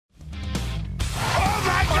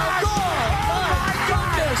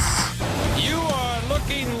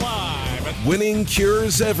Winning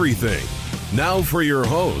cures everything. Now for your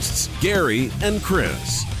hosts, Gary and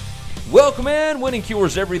Chris. Welcome in. Winning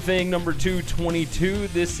Cures Everything, number 222.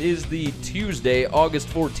 This is the Tuesday, August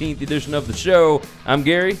 14th edition of the show. I'm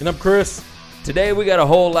Gary. And I'm Chris. Today we got a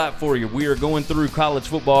whole lot for you. We are going through college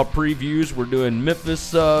football previews. We're doing Memphis'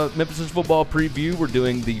 football preview. We're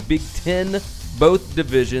doing the Big Ten, both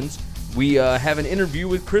divisions. We have an interview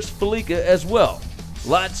with Chris Fallica as well.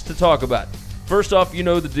 Lots to talk about. First off, you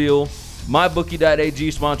know the deal.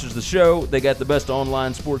 MyBookie.ag sponsors the show. They got the best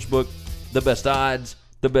online sportsbook, the best odds,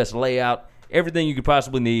 the best layout, everything you could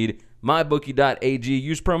possibly need. MyBookie.ag.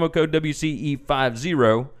 Use promo code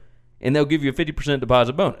WCE50, and they'll give you a 50%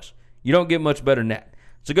 deposit bonus. You don't get much better than that.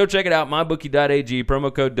 So go check it out, MyBookie.ag,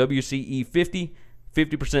 promo code WCE50,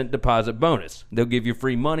 50% deposit bonus. They'll give you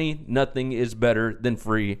free money. Nothing is better than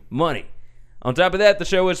free money. On top of that, the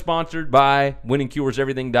show is sponsored by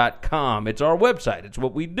WinningCuresEverything.com. It's our website. It's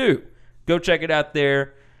what we do. Go check it out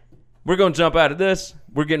there. We're going to jump out of this.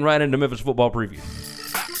 We're getting right into Memphis football preview.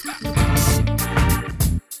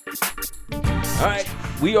 All right,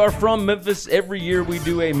 we are from Memphis. Every year we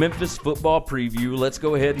do a Memphis football preview. Let's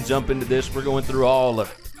go ahead and jump into this. We're going through all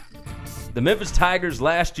of it. The Memphis Tigers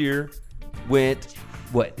last year went,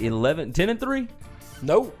 10-3?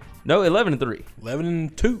 No, 11-3.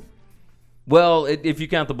 11-2. Well, if you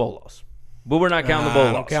count the bowl loss. But we're not counting the bowl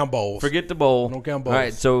loss. Don't count bowls. Forget the bowl. Don't count bowls. All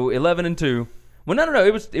right, so 11-2. Well, no.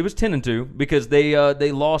 It was 10-2 because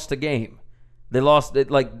they lost a game. They lost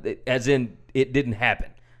it as in it didn't happen.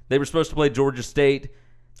 They were supposed to play Georgia State.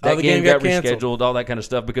 That the game got rescheduled, canceled. all that kind of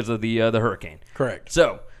stuff because of the hurricane. Correct.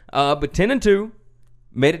 So, but 10-2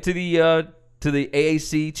 made it to the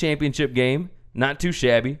AAC championship game. Not too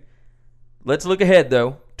shabby. Let's look ahead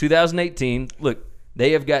though. 2018. Look,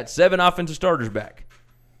 they have got 7 offensive starters back.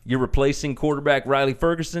 You're replacing quarterback Riley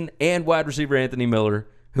Ferguson and wide receiver Anthony Miller,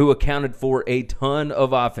 who accounted for a ton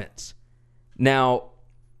of offense. Now,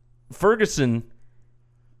 Ferguson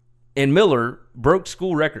and Miller broke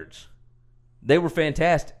school records. They were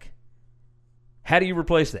fantastic. How do you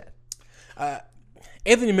replace that?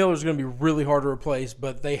 Anthony Miller is going to be really hard to replace,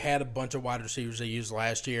 but they had a bunch of wide receivers they used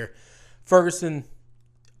last year. Ferguson,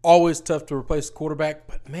 always tough to replace the quarterback,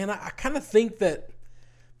 but man, I kind of think that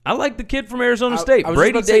I like the kid from Arizona State,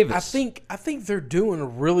 Brady Davis. I think they're doing a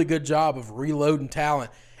really good job of reloading talent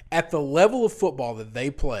at the level of football that they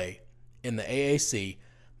play in the AAC.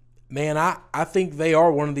 Man, I think they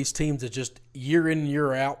are one of these teams that just year in and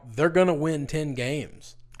year out, they're going to win 10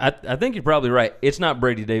 games. I think you're probably right. It's not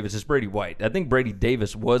Brady Davis. It's Brady White. I think Brady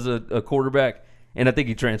Davis was a quarterback, and I think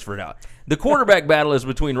he transferred out. The quarterback battle is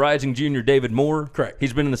between rising junior David Moore. Correct.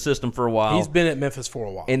 He's been in the system for a while. He's been at Memphis for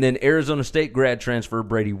a while. And then Arizona State grad transfer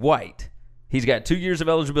Brady White. He's got 2 years of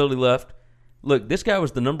eligibility left. Look, this guy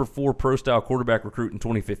was the number 4 pro-style quarterback recruit in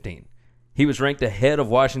 2015. He was ranked ahead of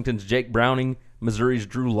Washington's Jake Browning, Missouri's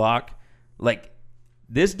Drew Lock. Like,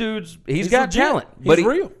 this dude's he's got legit. talent. He's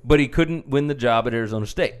real. But he couldn't win the job at Arizona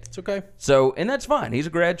State. It's okay. So, and that's fine. He's a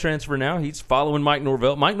grad transfer now. He's following Mike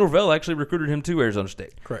Norvell. Mike Norvell actually recruited him to Arizona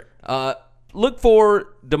State. Correct. Look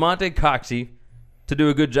for DeMonte Coxey to do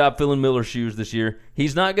a good job filling Miller's shoes this year.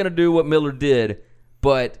 He's not going to do what Miller did,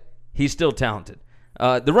 but he's still talented.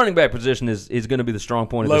 The running back position is going to be the strong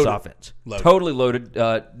point of this offense. Totally loaded.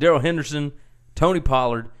 Darrell Henderson, Tony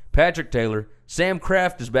Pollard, Patrick Taylor, Sam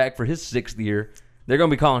Kraft is back for his 6th year. They're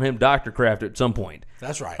going to be calling him Dr. Kraft at some point.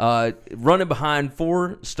 That's right. Running behind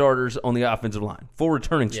 4 starters on the offensive line. 4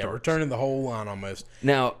 returning starters. Yeah, returning the whole line almost.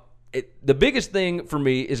 Now, the biggest thing for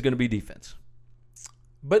me is going to be defense.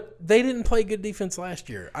 But they didn't play good defense last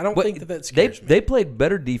year. I don't think that scares me. They played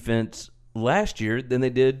better defense last year than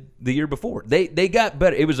they did the year before. They got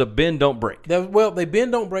better. It was a bend, don't break. They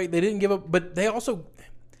bend, don't break. They didn't give up. But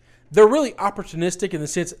they're really opportunistic in the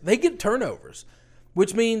sense they get turnovers,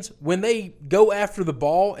 which means when they go after the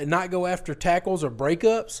ball and not go after tackles or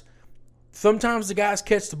breakups, sometimes the guys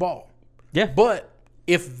catch the ball. Yeah. But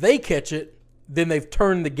if they catch it, then they've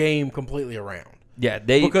turned the game completely around. Yeah,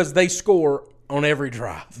 because they score on every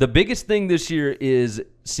drive. The biggest thing this year is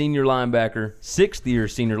senior linebacker, 6th-year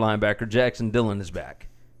senior linebacker Jackson Dillon is back.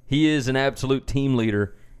 He is an absolute team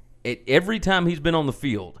leader. Every time he's been on the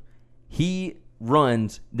field, he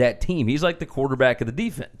runs that team. He's like the quarterback of the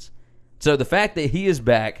defense. So the fact that he is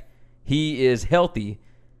back, he is healthy.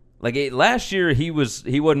 Like last year, he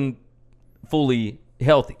wasn't fully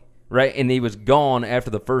healthy, right? And he was gone after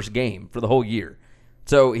the first game for the whole year.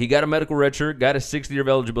 So he got a medical red shirt, got a 6th year of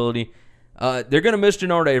eligibility. They're going to miss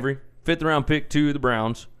Jannard Avery, 5th-round pick to the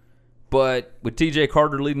Browns. But with T.J.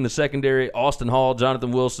 Carter leading the secondary, Austin Hall,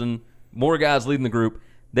 Jonathan Wilson, more guys leading the group,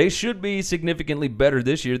 they should be significantly better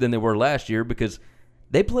this year than they were last year because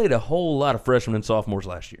They played a whole lot of freshmen and sophomores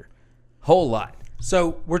last year. Whole lot.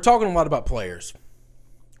 So we're talking a lot about players.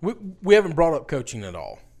 We haven't brought up coaching at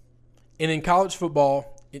all. And in college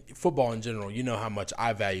football in general, you know how much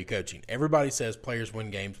I value coaching. Everybody says players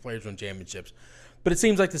win games, players win championships. But it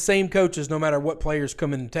seems like the same coaches, no matter what players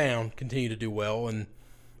come into town, continue to do well, and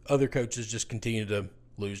other coaches just continue to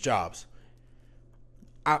lose jobs.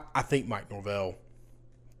 I think Mike Norvell,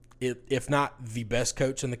 if not the best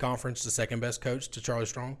coach in the conference, the second best coach to Charlie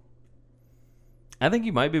Strong. I think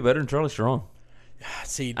he might be better than Charlie Strong.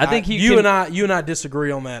 See, I think you and I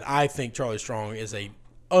disagree on that. I think Charlie Strong is a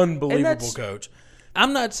unbelievable coach.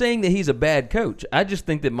 I'm not saying that he's a bad coach. I just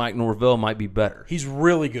think that Mike Norvell might be better. He's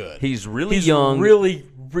really good. He's young. Really,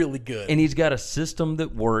 really good. And he's got a system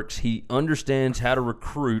that works. He understands how to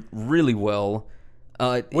recruit really well.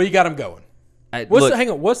 Well, you got him going. Hang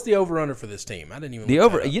on. What's the over-under for this team? I didn't even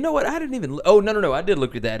look that up. You know what? I didn't even – oh, no. I did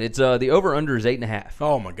look at that. It's the over-under is 8.5.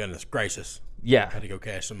 Oh, my goodness gracious. Yeah. Had to go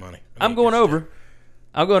cash some money. I'm going over.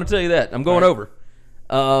 I'm going to tell you that. I'm going over.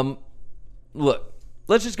 Look,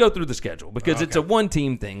 let's just go through the schedule because it's a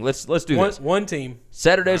one-team thing. Let's do this. One team.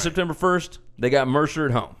 Saturday, September 1st, they got Mercer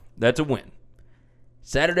at home. That's a win.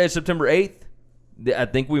 Saturday, September 8th, I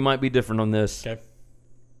think we might be different on this. Okay.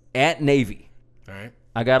 At Navy. All right.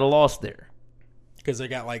 I got a loss there. Because they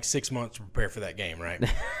got like 6 months to prepare for that game, right?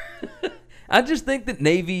 I just think that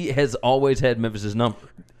Navy has always had Memphis' number.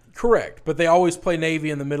 Correct, but they always play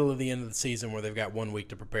Navy in the middle of the end of the season where they've got 1 week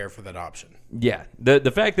to prepare for that option. Yeah,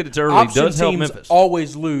 the fact that it's early does help Memphis. Teams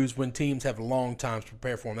always lose when teams have long times to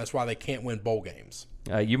prepare for them. That's why they can't win bowl games.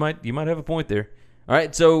 You might have a point there. All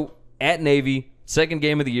right, so at Navy, second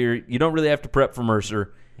game of the year, you don't really have to prep for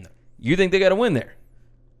Mercer. No. You think they got to win there?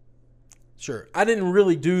 Sure. I didn't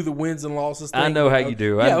really do the wins and losses thing. I know how you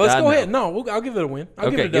do. Yeah, let's go ahead. No, I'll give it a win.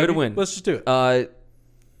 Give it a win. Let's just do it.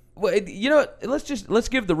 Well, you know what? Let's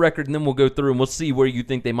give the record, and then we'll go through and we'll see where you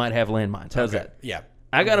think they might have landmines. How's that? Yeah.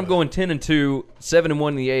 I got them going 10-2, 7-1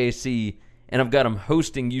 in the AAC, and I've got them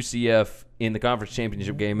hosting UCF in the conference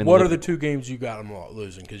championship game. What are the two games you got them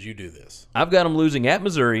losing? Because you do this. I've got them losing at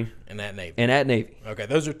Missouri and at Navy. Okay,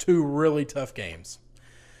 those are two really tough games.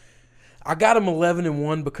 I got them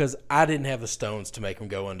 11-1 because I didn't have the stones to make them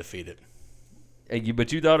go undefeated.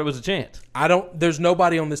 But you thought it was a chance. There's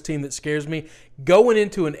nobody on this team that scares me. Going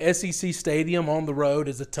into an SEC stadium on the road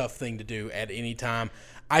is a tough thing to do at any time.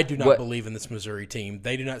 I do not believe in this Missouri team.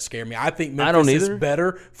 They do not scare me. I think Memphis is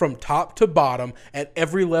better from top to bottom at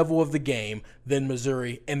every level of the game than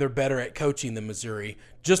Missouri, and they're better at coaching than Missouri.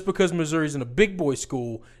 Just because Missouri's in a big boy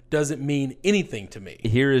school doesn't mean anything to me.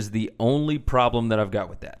 Here is the only problem that I've got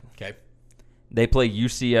with that. Okay. They play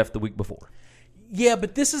UCF the week before. Yeah,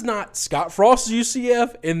 but this is not Scott Frost's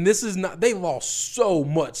UCF, and this is not – they lost so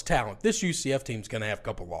much talent. This UCF team's going to have a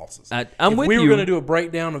couple losses. I'm if with we you. were going to do a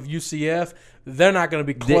breakdown of UCF, they're not going to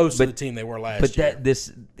be close to the team they were last year.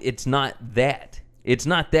 But it's not that. It's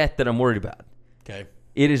not that I'm worried about. Okay.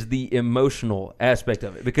 It is the emotional aspect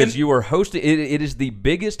of it because you are hosting – it is the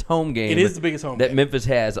biggest home game. It is the biggest home game that Memphis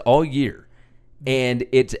has all year. And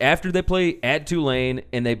it's after they play at Tulane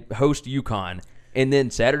and they host UConn. And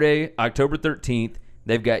then Saturday, October 13th,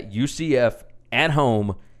 they've got UCF at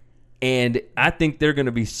home. And I think they're going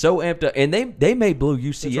to be so amped up. And they may blow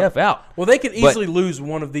UCF out. Well, they could easily lose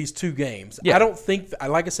one of these two games. Yeah. I don't think –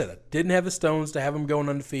 like I said, I didn't have the stones to have them going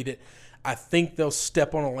undefeated. I think they'll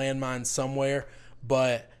step on a landmine somewhere.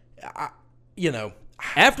 But,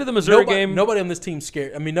 after the Missouri game, nobody on this team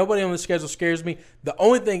scared. I mean, nobody on the schedule scares me. The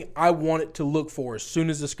only thing I wanted to look for as soon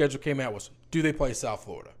as the schedule came out was, do they play South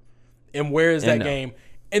Florida? And where is that game?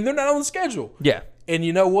 And they're not on the schedule. Yeah. And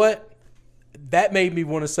you know what? That made me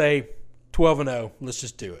want to say 12-0. Let's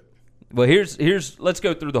just do it. Well, let's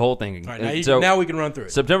go through the whole thing. All right, now we can run through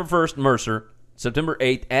it. September 1st, Mercer. September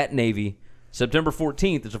 8th at Navy. September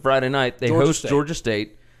 14th is a Friday night. They host Georgia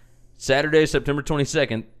State. Saturday, September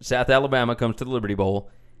 22nd, South Alabama comes to the Liberty Bowl.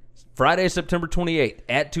 Friday, September 28th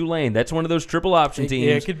at Tulane. That's one of those triple option teams.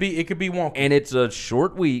 Yeah, it could be wonky. And it's a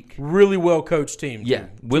short week. Really well coached team. Yeah,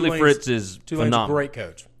 Willie Fritz is phenomenal. Tulane's a great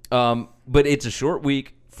coach. But it's a short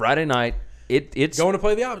week. Friday night. It's going to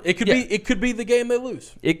play the option. It could be the game they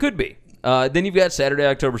lose. It could be. Then you've got Saturday,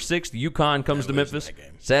 October 6th. UConn comes to Memphis.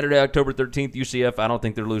 Saturday, October 13th, UCF. I don't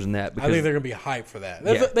think they're losing that. I think they're going to be hyped for that.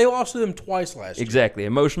 They lost to them twice last year. Exactly.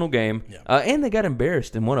 Emotional game. Yeah. And they got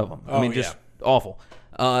embarrassed in one of them. Just awful.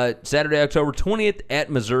 Saturday, October 20th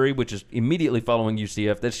at Missouri, which is immediately following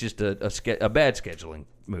UCF. That's just a bad scheduling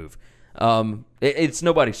move. It's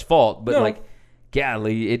nobody's fault, but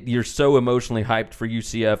golly, you're so emotionally hyped for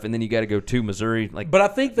UCF, and then you got to go to Missouri. But I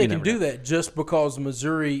think they can do that just because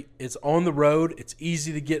Missouri is on the road. It's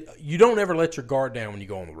easy to get. You don't ever let your guard down when you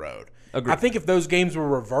go on the road. Agreed. I think if those games were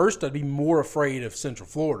reversed, I'd be more afraid of Central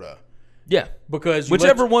Florida. Yeah, because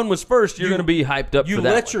whichever one was first, you're going to be hyped up. You for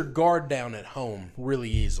that let one. your guard down at home really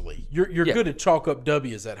easily. You're good at chalk up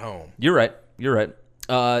W's at home. You're right.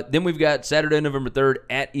 Then we've got Saturday, November 3rd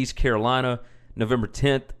at East Carolina. November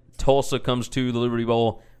 10th, Tulsa comes to the Liberty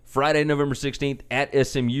Bowl. Friday, November 16th at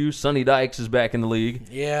SMU. Sonny Dykes is back in the league.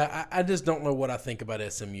 Yeah, I just don't know what I think about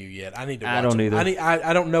SMU yet. I need to watch I don't them. either.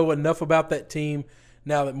 I don't know enough about that team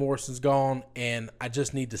now that Morrison's gone, and I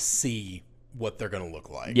just need to see what they're going to look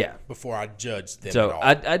like before I judge them so at all.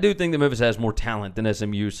 I do think that Memphis has more talent than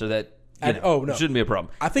SMU, so that shouldn't be a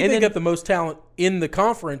problem. I think they got the most talent in the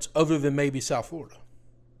conference other than maybe South Florida.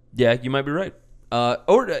 Yeah, you might be right.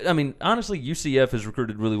 Honestly, UCF has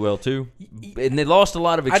recruited really well too, and they lost a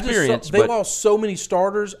lot of experience. They lost so many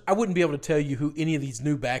starters. I wouldn't be able to tell you who any of these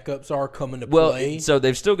new backups are coming to play. So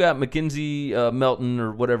they've still got Mackenzie Melton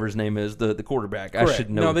or whatever his name is, the quarterback. Correct. I should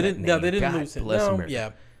know. They didn't lose him.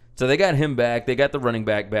 Yeah. So they got him back. They got the running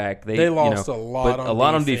back back. They lost a lot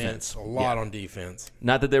on defense. A lot on defense.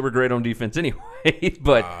 Not that they were great on defense anyway,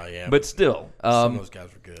 but still. Some of those guys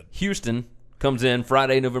were good. Houston comes in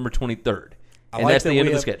Friday, November 23rd. And that's the end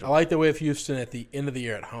of the schedule. I like the way of Houston at the end of the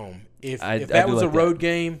year at home. If that was a road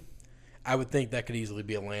game, I would think that could easily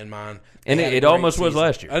be a landmine. And it almost was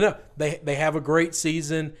last year. I know. They have a great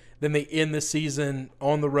season. Then they end the season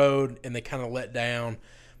on the road, and they kind of let down.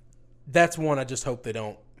 That's one I just hope they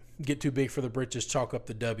don't get too big for the britches, chalk up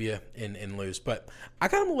the W, and lose. But I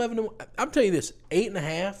got them 11. I'm telling you this,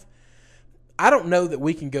 8.5. I don't know that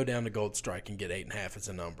we can go down to Gold Strike and get 8.5 as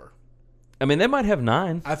a number. I mean, they might have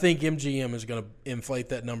 9. I think MGM is going to inflate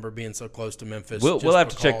that number being so close to Memphis. We'll have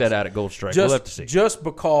to check that out at Gold Strike. We'll have to see. Just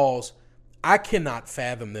because I cannot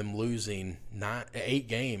fathom them losing 8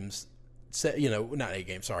 games. Not 8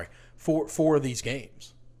 games. Sorry, 4 of these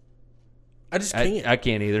games. I just can't. I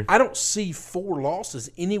can't either. I don't see 4 losses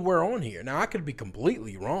anywhere on here. Now I could be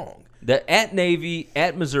completely wrong. At Navy,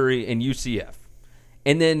 at Missouri, and UCF,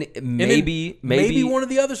 and then maybe one of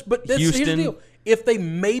the others. But here's the deal. If they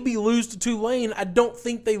maybe lose to Tulane, I don't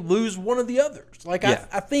think they lose one of the others. I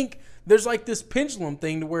think there's like this pendulum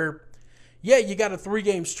thing to where, you got a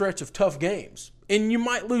 3-game stretch of tough games, and you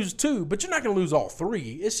might lose 2, but you're not going to lose all 3.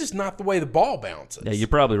 It's just not the way the ball bounces. Yeah, you're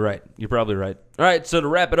probably right. All right, so to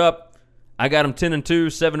wrap it up, I got them 10-2,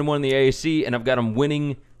 7-1 in the AAC, and I've got them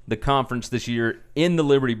winning the conference this year in the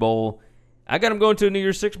Liberty Bowl. I got them going to a New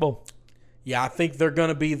Year's Six Bowl. Yeah, I think they're going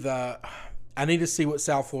to be I need to see what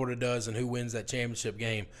South Florida does and who wins that championship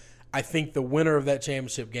game. I think the winner of that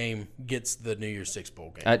championship game gets the New Year's Six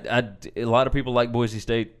Bowl game. A lot of people like Boise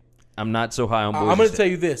State. I'm not so high on Boise State. I'm going to tell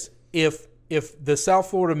you this. If the South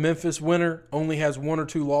Florida-Memphis winner only has 1 or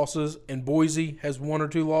 2 losses and Boise has 1 or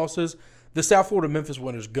 2 losses, the South Florida-Memphis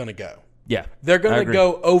winner is going to go. Yeah. They're going to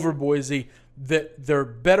go over Boise. They're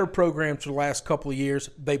better programs for the last couple of years.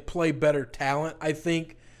 They play better talent, I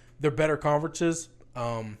think. They're better conferences.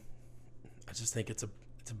 I just think it's a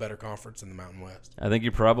better conference in the Mountain West. I think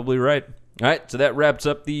you're probably right. All right, so that wraps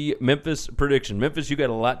up the Memphis prediction. Memphis, you got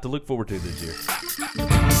a lot to look forward to this year.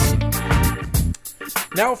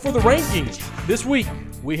 Now for the rankings. This week,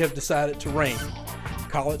 we have decided to rank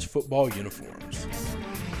college football uniforms.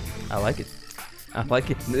 I like it.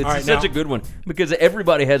 It's such a good one because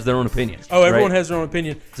everybody has their own opinion. Oh, everyone has their own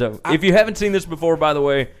opinion. So if you haven't seen this before, by the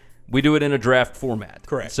way, we do it in a draft format.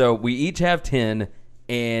 Correct. So we each have 10,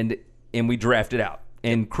 and we draft it out.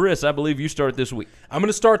 And Chris, I believe you start this week. I'm going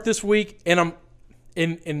to start this week, and I'm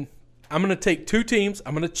going to take 2 teams.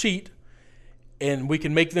 I'm going to cheat, and we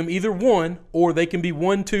can make them either 1 or they can be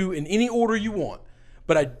 1, 2 in any order you want.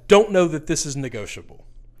 But I don't know that this is negotiable.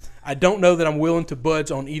 I don't know that I'm willing to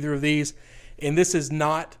budge on either of these. And this is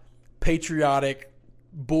not patriotic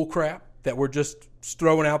bullcrap that we're just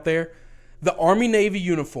throwing out there. The Army-Navy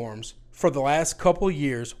uniforms for the last couple of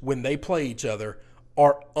years when they play each other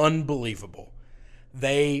are unbelievable.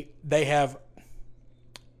 They have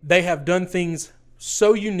done things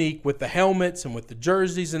so unique with the helmets and with the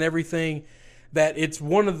jerseys and everything that it's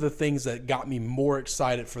one of the things that got me more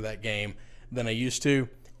excited for that game than I used to.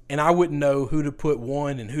 And I wouldn't know who to put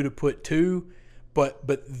 1 and who to put 2,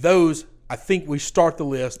 but those, I think we start the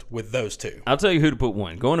list with those 2. I'll tell you who to put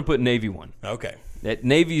 1. Going to put Navy 1. Okay. That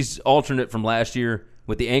Navy's alternate from last year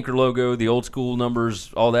with the anchor logo, the old school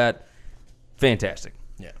numbers, all that. Fantastic.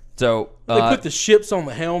 Yeah. So they put the ships on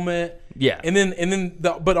the helmet. Yeah.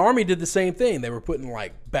 But Army did the same thing. They were putting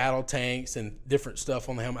like battle tanks and different stuff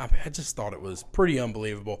on the helmet. I just thought it was pretty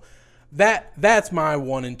unbelievable. that's my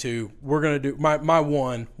 1 and 2. We're gonna do my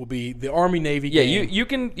 1 will be the Army Navy. Yeah, game, you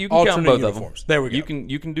can count both uniforms. of them. There we go.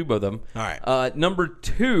 You can do both of them. All right. Number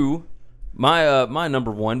 2, my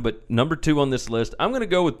number 1, but number 2 on this list, I'm gonna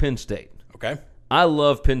go with Penn State. Okay. I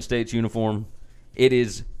love Penn State's uniform. It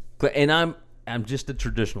is, and I'm just a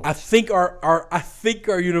traditionalist. I think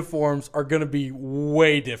our uniforms are going to be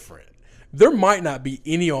way different. There might not be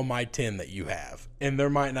any on my 10 that you have, and there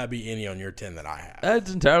might not be any on your 10 that I have.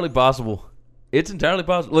 That's entirely possible. It's entirely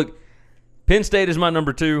possible. Look, Penn State is my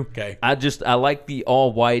number 2. Okay. I like the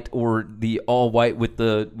all white or the all white with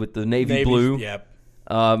the navy blue. Yep.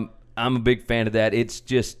 I'm a big fan of that.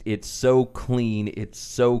 It's so clean. It's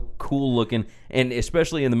so cool looking, and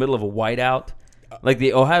especially in the middle of a whiteout. Like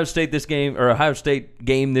the Ohio State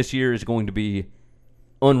game this year is going to be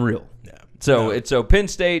unreal. Yeah. So Penn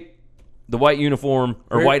State, the white uniform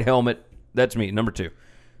or white helmet. That's me, number 2.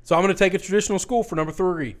 So I'm going to take a traditional school for number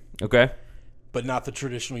 3. Okay. But not the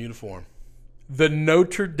traditional uniform. The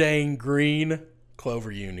Notre Dame green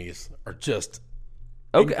clover unis are just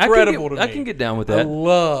incredible to me. I can get down with that. I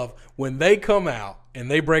love when they come out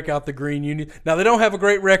and they break out the green unis. Now, they don't have a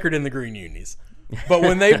great record in the green unis. But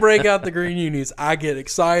when they break out the green unis, I get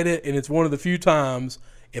excited, and it's one of the few times,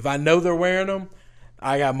 if I know they're wearing them,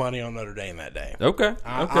 I got money on Notre Dame that day. Okay.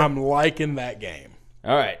 I'm liking that game.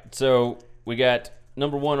 All right. So we got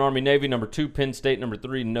number 1, Army Navy, number 2, Penn State, number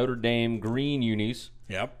 3, Notre Dame green unis.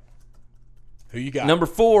 Yep. Who you got? Number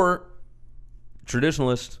 4,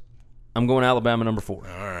 traditionalist. I'm going Alabama, number 4. All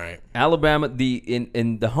right. Alabama,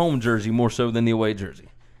 in the home jersey more so than the away jersey.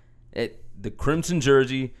 The crimson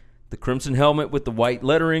jersey, the crimson helmet with the white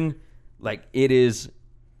lettering, like it is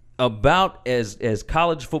about as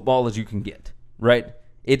college football as you can get, right?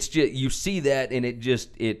 It's just, you see that and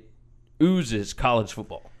it oozes college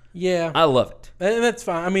football. Yeah. I love it. And that's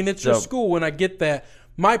fine. I mean, it's your school, and I get that.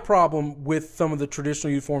 My problem with some of the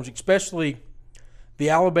traditional uniforms, especially the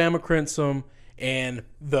Alabama crimson and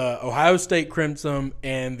the Ohio State crimson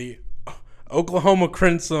and the Oklahoma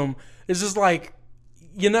crimson, is just like,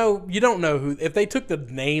 you don't know who. If they took the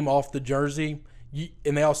name off the jersey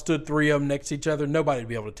and they all stood 3 of them next to each other, nobody would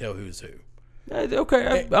be able to tell who's who.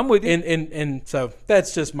 Okay, I'm with you. And so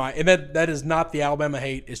that's just and that is not the Alabama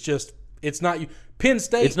hate. It's not you. Penn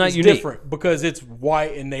State it's not is unique. Different because it's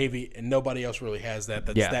white and navy, and nobody else really has that.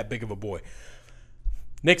 That's that big of a boy.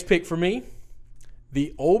 Next pick for me,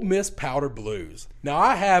 the Ole Miss Powder Blues. Now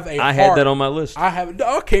I had that on my list.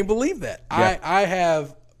 I can't believe that. Yeah. I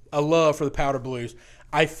have a love for the Powder Blues.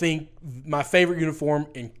 I think my favorite uniform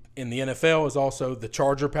in the NFL is also the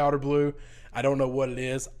Charger Powder Blue. I don't know what it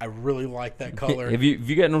is. I really like that color. Have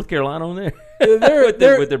you got North Carolina on there?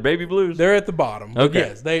 They're with their baby blues? They're at the bottom. Okay.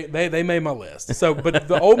 Yes, they made my list. So, but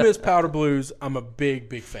the Ole Miss Powder Blues, I'm a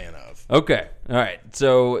big fan of. Okay. All right.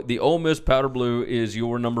 So the Ole Miss Powder Blue is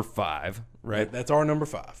your number 5, right? That's our number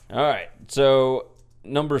 5. All right. So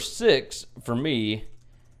number 6 for me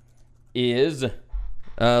is,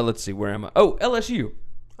 let's see, where am I? Oh, LSU.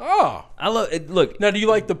 Oh, I love it. Look, now do you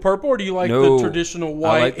like the purple or do you like the traditional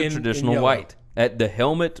white? I like the traditional white. At the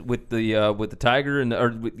helmet with the tiger and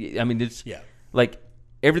it's like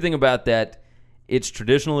everything about that. It's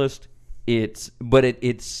traditionalist. It's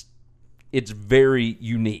very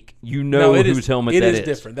unique. Whose helmet that is. It is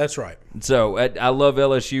different. That's right. So I love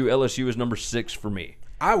LSU. LSU is number 6 for me.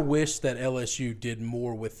 I wish that LSU did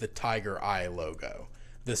more with the tiger eye logo.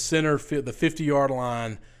 The center, the 50-yard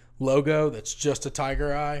line logo that's just a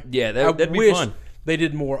tiger eye. Yeah, that'd be fun. They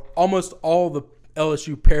did more. Almost all the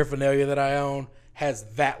LSU paraphernalia that I own has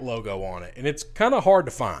that logo on it, and it's kind of hard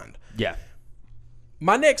to find. Yeah.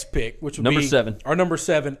 My next pick, which would number be 7. Our number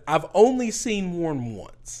 7, I've only seen worn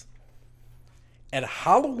once. At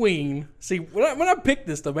Halloween, see, when I picked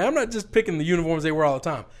this stuff, man, I'm not just picking the uniforms they wear all the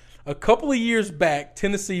time. A couple of years back,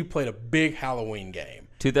 Tennessee played a big Halloween game.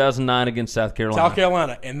 2009 against South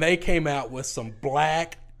Carolina. And they came out with some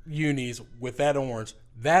black unis with that orange.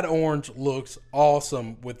 That orange looks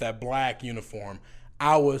awesome with that black uniform.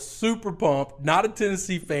 I was super pumped. Not a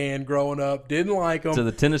Tennessee fan growing up. Didn't like them. So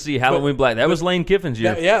the Tennessee Halloween black. That was Lane Kiffin's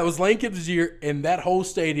year. Yeah, it was Lane Kiffin's year, and that whole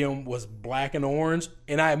stadium was black and orange.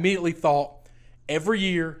 And I immediately thought, every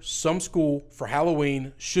year, some school for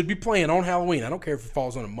Halloween should be playing on Halloween. I don't care if it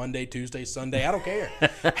falls on a Monday, Tuesday, Sunday. I don't care.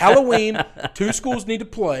 Halloween, 2 schools need to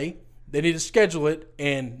play. They need to schedule it,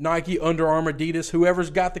 and Nike, Under Armour, Adidas, whoever's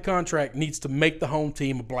got the contract needs to make the home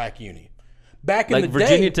team a black uni. Back in the day,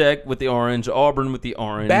 Virginia Tech with the orange, Auburn with the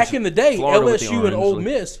orange. Back in the day, Florida LSU and Ole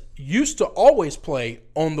Miss used to always play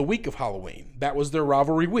on the week of Halloween. That was their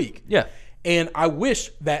rivalry week. Yeah. And I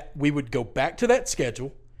wish that we would go back to that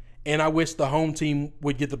schedule And I wish the home team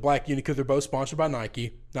would get the black uni because they're both sponsored by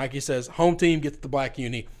Nike. Nike says home team gets the black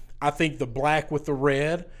uni. I think the black with the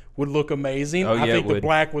red would look amazing. Oh, yeah, I think it the would.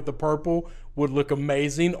 black with the purple would look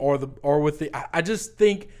amazing. I just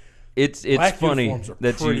think It's black funny uniforms are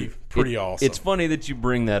that pretty awesome. It's funny that you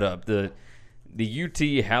bring that up. The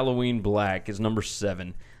UT Halloween black is number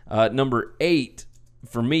 7. Number 8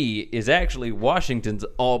 for me is actually Washington's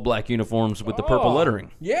all black uniforms with the purple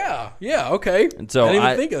lettering. Yeah, okay. And so I didn't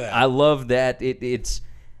even think of that. I love that. It's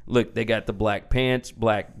look, they got the black pants,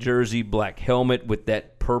 black jersey, black helmet with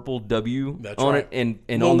that purple W on it, and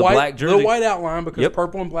on the black jersey, the white outline because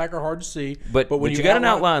purple and black are hard to see. But when you got an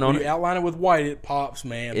outline on it, you outline it with white, it pops,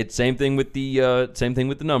 man. It's same thing with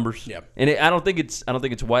the numbers. Yeah, and I don't think it's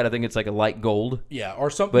white. I think it's like a light gold. Yeah, or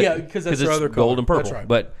something. Yeah, because that's their other color. Gold and purple. That's right.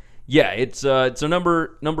 But yeah, it's so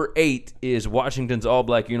number 8 is Washington's all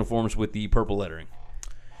black uniforms with the purple lettering.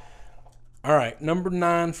 All right, number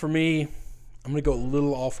 9 for me. I'm going to go a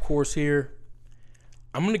little off course here.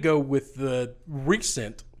 I'm going to go with the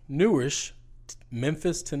recent, newish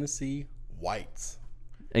Memphis, Tennessee Whites.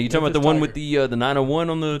 Are you talking about the one with the 901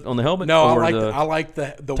 on the helmet? No, I like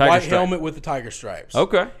the white helmet with the tiger stripes.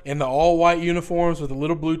 Okay. And the all white uniforms with a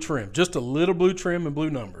little blue trim, just a little blue trim and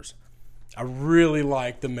blue numbers. I really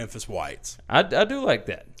like the Memphis Whites. I do like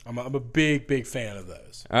that. I'm a big fan of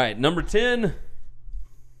those. All right, number 10.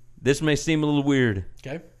 This may seem a little weird.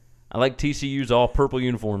 Okay. I like TCU's all purple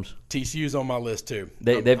uniforms. TCU's on my list too.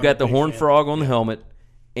 They've got the horned frog on the helmet,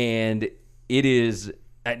 and it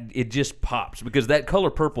just pops because that color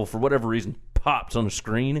purple, for whatever reason, pops on the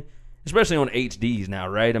screen, especially on HDs now,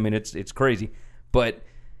 right? I mean, it's crazy. But,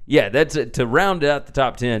 yeah, that's it. To round out the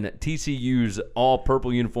top 10, TCU's all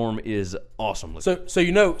purple uniform is awesome. So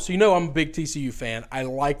you know I'm a big TCU fan. I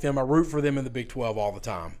like them. I root for them in the Big 12 all the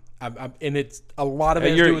time. And it's a lot of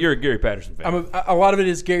it. You're a Gary Patterson fan. A lot of it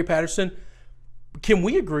is Gary Patterson. Can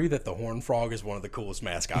we agree that the Horned Frog is one of the coolest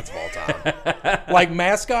mascots of all time? Like,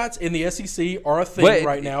 mascots in the SEC are a thing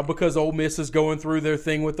right now because Ole Miss is going through their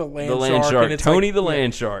thing with the land shark. And it's Tony the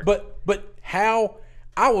land shark. But how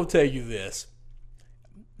 – I will tell you this.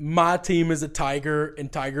 My team is a tiger,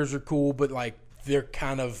 and tigers are cool, but, like, they're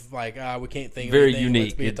kind of like, we can't think of very anything. unique.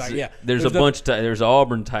 Let's be a tiger. Yeah. There's a bunch of there's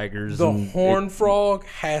Auburn Tigers. The Horned Frog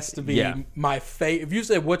has to be my favorite. If you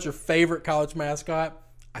said what's your favorite college mascot,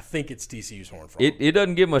 I think it's TCU's Horned Frog. It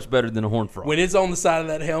doesn't get much better than a Horned Frog. When it's on the side of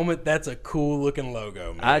that helmet, that's a cool looking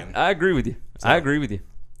logo, man. I agree with you. Sweet.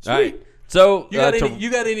 All right. So you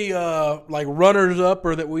got any like runners up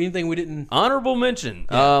or anything we didn't honorable mention?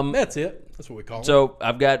 Yeah, that's it. That's what we call it. So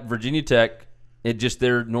I've got Virginia Tech. It's just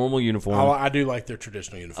their normal uniform. I do like their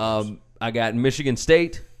traditional uniforms. I got Michigan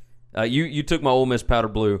State. You took my Ole Miss powder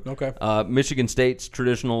blue. Okay. Michigan State's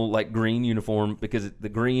traditional like green uniform because the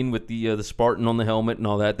green with the Spartan on the helmet and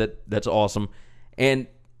all that's awesome. And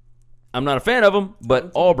I'm not a fan of them,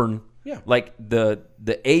 but Auburn, like the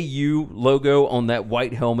AU logo on that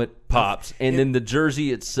white helmet pops, and then the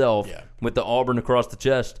jersey itself with the Auburn across the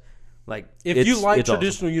chest. Like if you like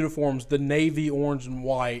traditional uniforms, the navy, orange, and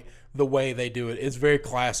white. The way they do it, it's very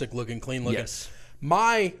classic looking, clean looking. Yes.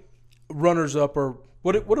 My runners up are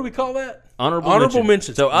what do we call that? Honorable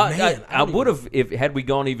mention. So I would have had we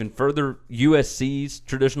gone even further. USC's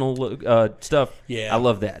traditional stuff. Yeah, I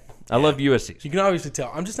love that. I love USC's. You can obviously tell.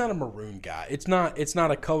 I'm just not a maroon guy. It's not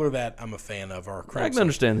a color that I'm a fan of or a crimson. I can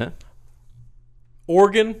understand that.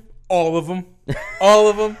 Oregon, all of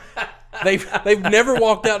them. They've never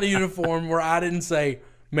walked out in a uniform where I didn't say,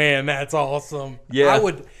 "Man, that's awesome." Yeah, I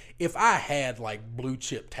would. If I had like blue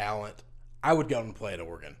chip talent, I would go and play at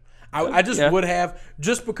Oregon. I just would have,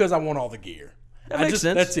 just because I want all the gear. That makes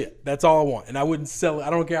sense. That's it. That's all I want. And I wouldn't sell it.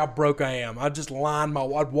 I don't care how broke I am. I'd just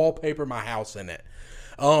I'd wallpaper my house in it.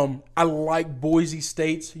 I like Boise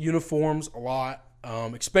State's uniforms a lot.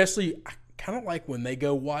 Especially, I kind of like when they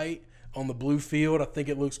go white on the blue field. I think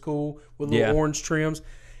it looks cool with little orange trims.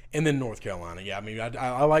 And then North Carolina. Yeah, I mean,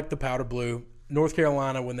 I like the powder blue. North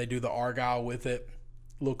Carolina, when they do the Argyle with it,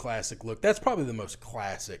 little classic look. That's probably the most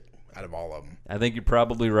classic out of all of them. I think you're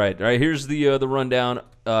probably right. All right, here's the rundown.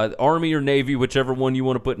 Army or Navy, whichever one you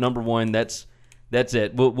want to put number 1. That's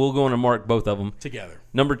it. We'll go on and mark both of them together.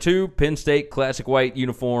 Number 2, Penn State classic white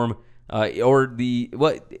uniform, or either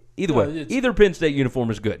way, either Penn State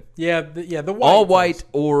uniform is good. Yeah, the white. All white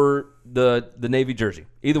or the Navy jersey,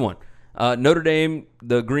 either one. Notre Dame,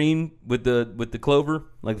 the green with the clover,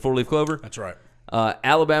 like the 4-leaf clover. That's right.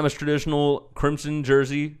 Alabama's traditional crimson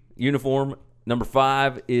jersey uniform. Number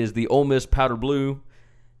 5 is the Ole Miss powder blue.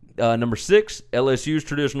 Number 6, LSU's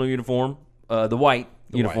traditional uniform, the white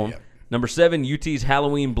uniform. Number 7, UT's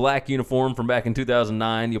Halloween black uniform from back in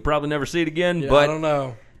 2009. You'll probably never see it again, but I don't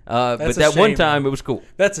know. But that one time, it was cool.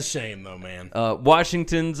 That's a shame, though, man.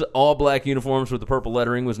 Washington's all-black uniforms with the purple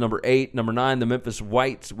lettering was number 8. Number 9, the Memphis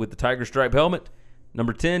Whites with the tiger stripe helmet.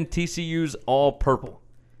 Number 10, TCU's all-purple.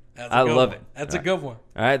 I love it. That's a good one.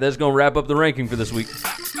 All right, that's going to wrap up the ranking for this week.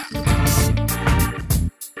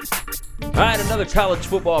 All right, another college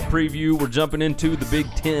football preview. We're jumping into the Big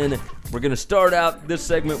Ten. We're going to start out this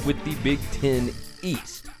segment with the Big Ten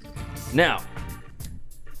East. Now,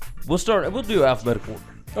 we'll do alphabetical order.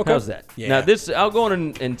 Okay. How's that? Yeah. Now, I'll go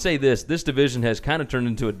on and say this. This division has kind of turned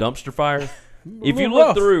into a dumpster fire. If you rough.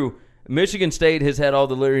 look through, Michigan State has had all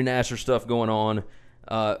the Larry Nassar stuff going on.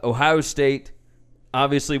 Ohio State,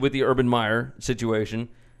 obviously with the Urban Meyer situation.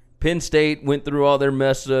 Penn State went through all their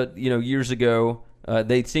mess, years ago.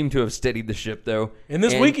 They seem to have steadied the ship, though. And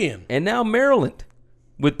this weekend. And now Maryland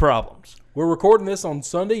with problems. We're recording this on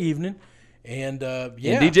Sunday evening. And, And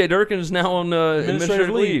DJ Durkin is now on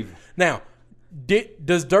administrative leave. Now,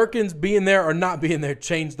 does Durkin's being there or not being there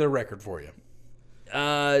change their record for you?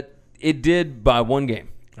 It did by one game.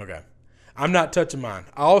 Okay. I'm not touching mine.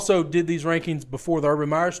 I also did these rankings before the Urban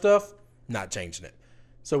Meyer stuff. Not changing it.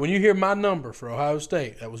 So when you hear my number for Ohio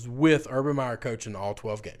State, that was with Urban Meyer coaching all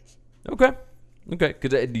 12 games. Okay.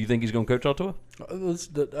 Do you think he's going to coach all 12?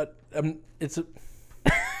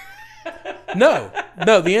 No.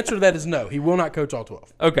 The answer to that is no. He will not coach all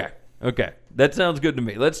 12. Okay. That sounds good to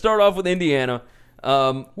me. Let's start off with Indiana.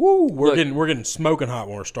 We're getting smoking hot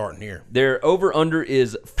when we're starting here. Their over-under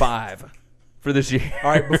is 5 for this year.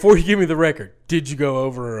 All right, before you give me the record, did you go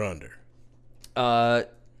over or under? I'll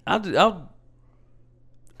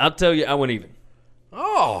tell you, I went even.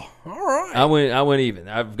 Oh, all right. I went even.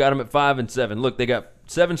 I've got them at 5 and 7. Look, they got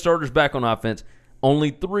 7 starters back on offense.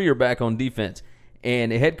 Only 3 are back on defense.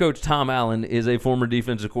 And head coach Tom Allen is a former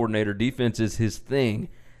defensive coordinator. Defense is his thing.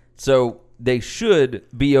 So they should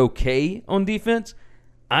be okay on defense.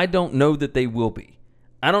 I don't know that they will be.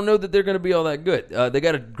 I don't know that they're going to be all that good. They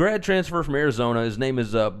got a grad transfer from Arizona. His name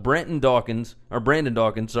is Brandon Dawkins.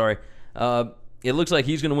 Sorry. It looks like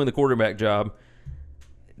he's going to win the quarterback job.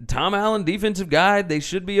 Tom Allen, defensive guy, they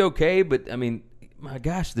should be okay. But, I mean, my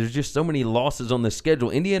gosh, there's just so many losses on the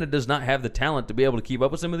schedule. Indiana does not have the talent to be able to keep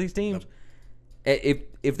up with some of these teams.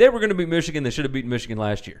 If they were going to beat Michigan, they should have beaten Michigan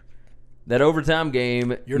last year. That overtime game,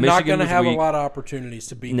 you're Michigan not going to have weak. a lot of opportunities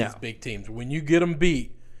to beat these big teams. When you get them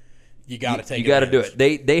beat, you got to take it. You got to do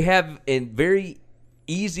it. They have a very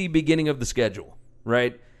easy beginning of the schedule,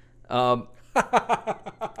 right? But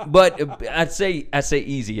I say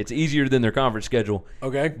easy. It's easier than their conference schedule.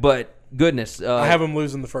 Okay. But goodness, I have them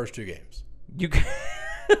losing the first 2 games.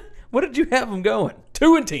 What did you have them going?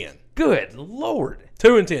 2-10. Good Lord.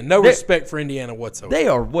 2-10. No respect for Indiana whatsoever. They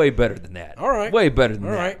are way better than that. All right. Way better than that.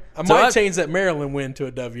 All right. I might change that Maryland win to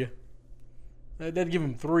a W. That'd give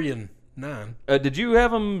them 3 and 9. Did you have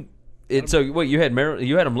them? You had Maryland.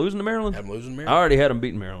 You had them losing to Maryland. I'm losing Maryland. I already had them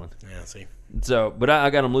beating Maryland. Yeah. See. So, but I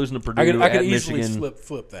got them losing to Purdue. I could at easily Michigan,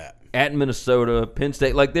 flip that. At Minnesota, Penn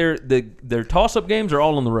State. Like their toss-up games are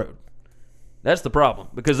all on the road. That's the problem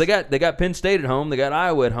because they got Penn State at home, they got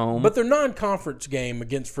Iowa at home. But their non-conference game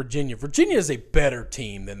against Virginia is a better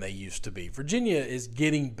team than they used to be. Virginia is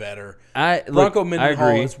getting better. Bronco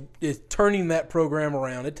Mendenhall is turning that program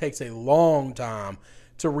around. It takes a long time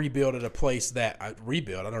to rebuild at a place that I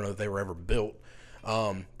don't know if they were ever built.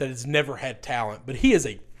 That has never had talent, but he is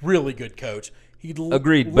a really good coach.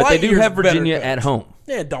 Agreed, but they do have Virginia at home.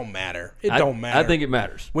 Yeah, it don't matter. It don't matter. I think it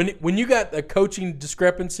matters. When you got a coaching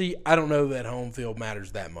discrepancy, I don't know that home field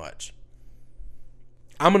matters that much.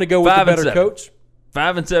 I'm going to go with the better coach.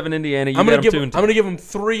 5 and 7 Indiana. I'm going to give them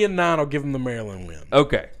 3 and 9. I'll give them the Maryland win.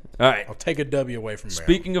 Okay. All right. I'll take a W away from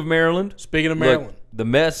Maryland. Speaking of Maryland. Look, the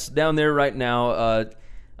mess down there right now,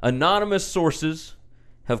 anonymous sources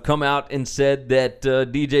have come out and said that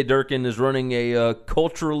DJ Durkin is running a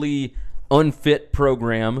culturally unfit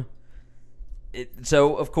program.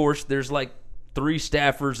 So, of course, there's like 3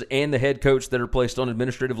 staffers and the head coach that are placed on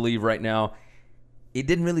administrative leave right now. It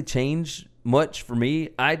didn't really change much for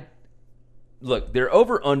me. Look, their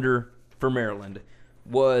over-under for Maryland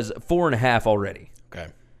was 4.5 already. Okay.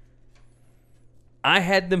 I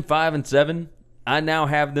had them 5 and 7. I now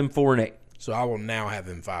have them 4 and 8. So I will now have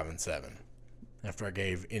them 5 and 7 after I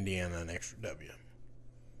gave Indiana an extra W.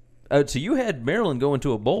 So you had Maryland going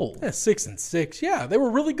to a bowl. Yeah, 6 and 6. Yeah, they were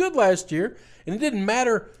really good last year, and it didn't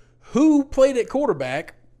matter who played at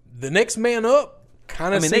quarterback. The next man up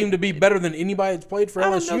kind of seemed to be better than anybody that's played for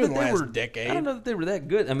LSU in the last decade. I don't know that they were that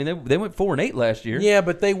good. I mean, they went 4 and 8 last year. Yeah,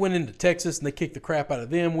 but they went into Texas and they kicked the crap out of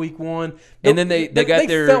them week 1. And then they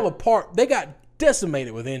fell apart. They got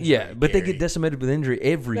decimated with injury. Yeah, but Gary. they get decimated with injury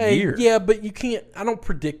every Hey, year. Yeah, but you can't. I don't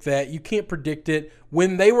predict that. You can't predict it.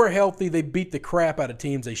 When they were healthy, they beat the crap out of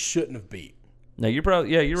teams they shouldn't have beat. No, you're right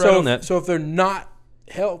on that. So if they're not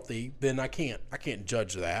healthy, then I can't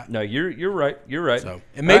judge that. No, you're right. You're right. So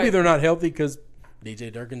and maybe All right. they're not healthy because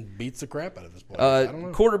DJ Durkin beats the crap out of his players. I don't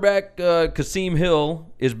know. Quarterback Kasim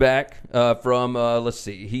Hill is back from let's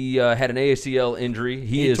see. He had an ACL injury.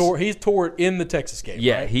 He's tore it in the Texas game.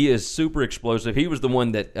 Yeah, right? he is super explosive. He was the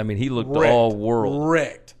one that he looked Wrecked. all world.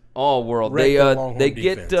 Wrecked. All world. Wrecked the Longhorn They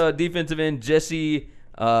defense. get defensive end Jesse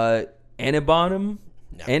Antibonum.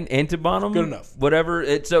 Antibonum? Good enough. Whatever.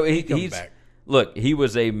 He's back. Look, he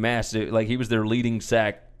was a massive he was their leading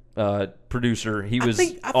sack producer. He was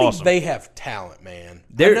I awesome. think they have talent, man.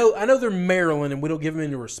 They're- I know they're Maryland, and we don't give them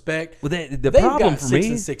any respect. Well, the They've problem got for 6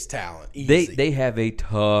 me, and 6 talent. Easy. they have a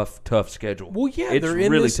tough schedule. well, yeah, it's they're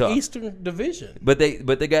in really this tough. Eastern Division. But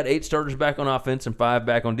they got 8 starters back on offense and 5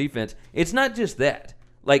 back on defense. It's not just that.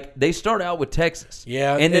 Like, they start out with Texas.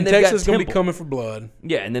 Yeah, and then they've Texas is got going to be Temple. coming for blood.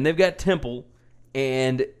 Yeah, and then they've got Temple,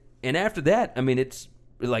 and after that, it's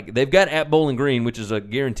like they've got at Bowling Green, which is a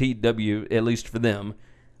guaranteed W, at least for them.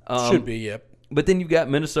 Should be, yep. But then you've got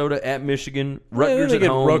Minnesota at Michigan, Rutgers they at get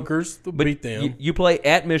home. Rutgers, they'll But beat them. You play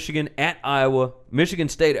at Michigan, at Iowa, Michigan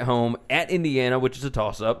State at home, at Indiana, which is a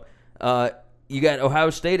toss-up. You got Ohio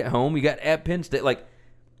State at home. You got at Penn State. Like,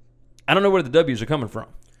 I don't know where the W's are coming from.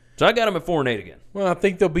 So I got them at 4-8 again. Well, I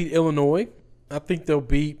think they'll beat Illinois. I think they'll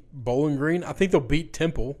beat Bowling Green. I think they'll beat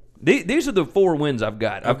Temple. These are the 4 wins I've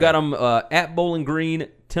got. I've got them at Bowling Green,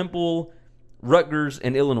 Temple, Rutgers,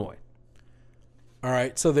 and Illinois. All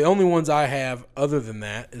right, so the only ones I have other than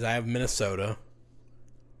that is I have Minnesota.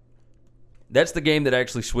 That's the game that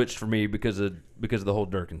actually switched for me because of the whole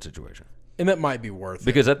Durkin situation. And that might be worth it.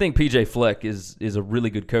 Because I think PJ Fleck is a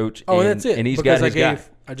really good coach. And that's it. And he's because got his guy.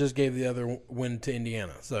 I just gave the other win to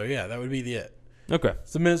Indiana. So, yeah, that would be it. Okay.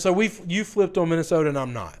 So you flipped on Minnesota, and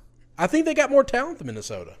I'm not. I think they got more talent than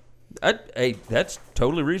Minnesota. Hey, that's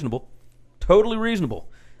totally reasonable. Totally reasonable.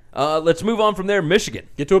 Let's move on from there. Michigan.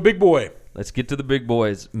 Get to a big boy. Let's get to the big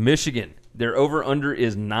boys. Michigan. Their over-under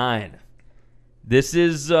is 9. This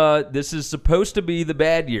is supposed to be the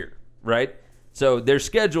bad year, right? So their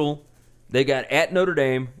schedule, they got at Notre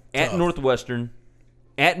Dame, at Northwestern,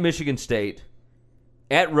 at Michigan State,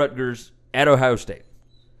 at Rutgers, at Ohio State.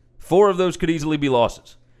 4 of those could easily be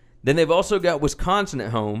losses. Then they've also got Wisconsin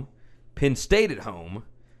at home, Penn State at home.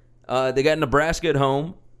 They got Nebraska at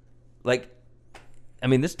home.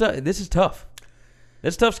 This is tough.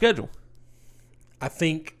 That's a tough schedule. I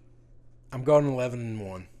think I'm going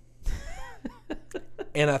 11-1.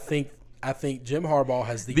 And I think Jim Harbaugh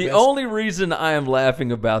has the best. only reason I am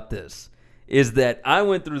laughing about this is that I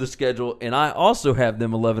went through the schedule and I also have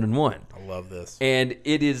them 11-1. I love this. And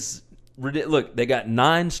it is ridiculous. Look, they got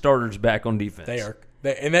 9 starters back on defense. They are.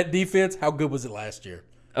 And that defense, how good was it last year?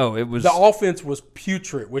 Oh, it was The offense was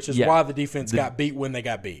putrid, which is Yeah. why the defense got beat when they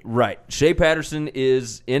got beat. right. Shea Patterson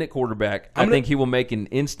is in at quarterback. I think he will make an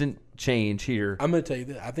instant change here. I'm going to tell you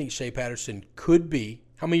this. I think Shea Patterson could be.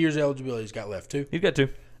 How many years eligibility he's got left, too? He's got 2.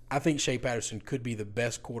 I think Shea Patterson could be the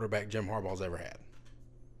best quarterback Jim Harbaugh's ever had.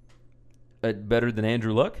 Better than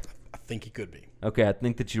Andrew Luck? I think he could be. Okay, I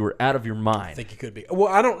think that you were out of your mind. I think he could be. Well,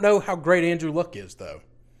 I don't know how great Andrew Luck is, though.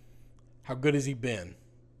 How good has he been?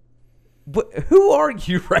 Who are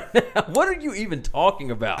you right now? What are you even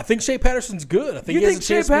talking about? I think Shea Patterson's good. I think You he has think a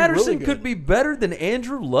Shea chance to be really Patterson good. could be better than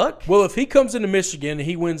Andrew Luck? Well, if he comes into Michigan and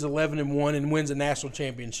he wins 11-1 and wins a national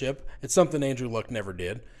championship, it's something Andrew Luck never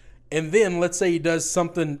did. And then let's say he does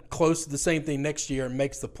something close to the same thing next year and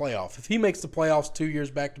makes the playoff. If he makes the playoffs 2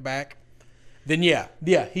 years back to back, then yeah,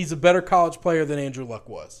 he's a better college player than Andrew Luck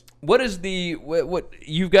was. What is what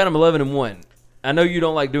you've got him 11-1? I know you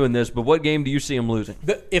don't like doing this, but what game do you see him losing?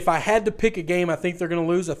 If I had to pick a game I think they're going to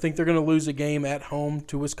lose, I think they're going to lose a game at home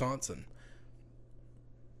to Wisconsin.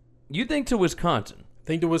 You think to Wisconsin?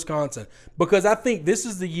 Because I think this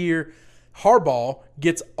is the year Harbaugh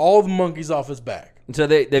gets all the monkeys off his back. So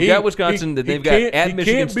they've got Wisconsin. They've got at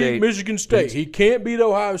Michigan State. He can't beat Michigan State. He can't beat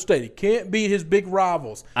Ohio State. He can't beat his big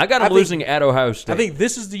rivals. I got him losing at Ohio State. I think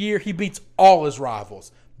this is the year he beats all his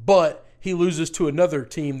rivals, but he loses to another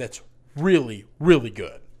team that's really, really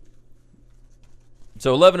good.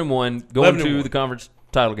 So 11-1 going 11-1. to the conference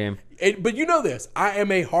title game. But you know this. I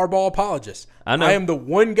am a Harbaugh apologist. I know. I am the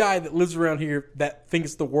one guy that lives around here that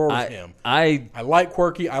thinks the world of him. I like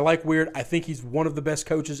quirky. I like weird. I think he's one of the best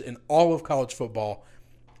coaches in all of college football.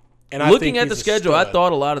 And looking at the schedule, I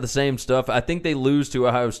thought a lot of the same stuff. I think they lose to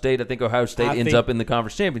Ohio State. I think Ohio State ends up in the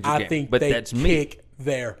conference championship game. I think but they that's me. kick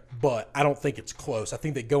their butt. I don't think it's close. I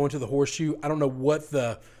think they go into the horseshoe. I don't know what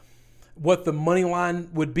the what the money line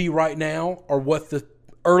would be right now, or what the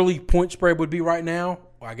early point spread would be right now.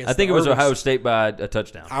 Well, I think it was Ohio State by a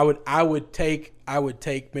touchdown. I would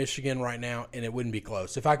take Michigan right now, and it wouldn't be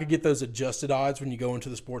close. If I could get those adjusted odds when you go into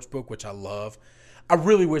the sports book, which I love, I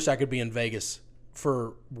really wish I could be in Vegas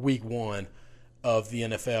for week 1 of the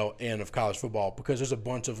NFL and of college football, because there's a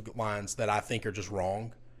bunch of lines that I think are just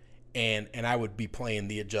wrong, and I would be playing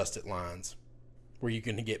the adjusted lines where you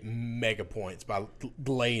can get mega points by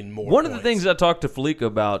laying more. One of the things I talked to Fallica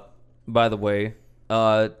about, by the way,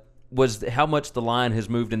 was how much the line has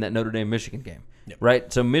moved in that Notre Dame-Michigan game,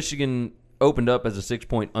 right? So Michigan opened up as a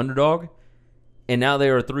 6-point underdog, and now they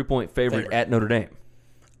are a 3-point favorite at Notre Dame.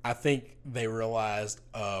 I think they realized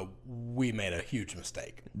we made a huge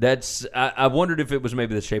mistake. I wondered if it was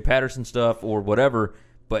maybe the Shea Patterson stuff or whatever,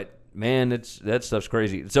 but, man, that stuff's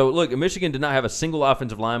crazy. So, look, Michigan did not have a single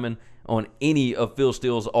offensive lineman on any of Phil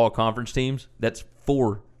Steele's all-conference teams. That's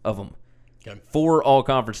 4 of them. Okay. 4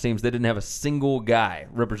 all-conference teams. They didn't have a single guy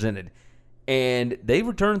represented. And they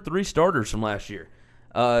returned 3 starters from last year.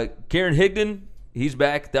 Karen Higdon, he's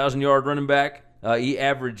back, 1,000-yard running back. He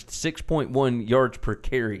averaged 6.1 yards per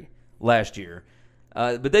carry last year.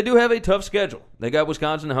 But they do have a tough schedule. They got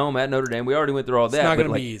Wisconsin at home, at Notre Dame. We already went through all that. It's not going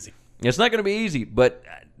to be easy. It's not going to be easy, but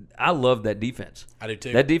I love that defense. I do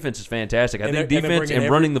too. That defense is fantastic. I think defense and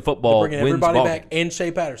running the football wins everybody ball back, and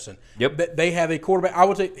Shea Patterson. Yep. They have a quarterback. I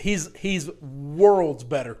would say he's world's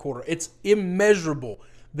better quarterback. It's immeasurable,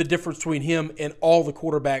 the difference between him and all the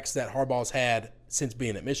quarterbacks that Harbaugh's had since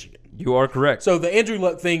being at Michigan. You are correct. So the Andrew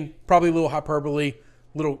Luck thing, probably a little hyperbole,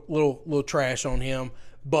 little trash on him,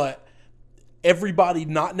 but everybody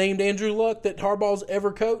not named Andrew Luck that Harbaugh's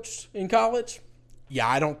ever coached in college, yeah,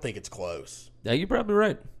 I don't think it's close. Yeah, you're probably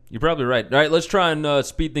right. All right, let's try and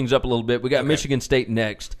speed things up a little bit. We got Michigan State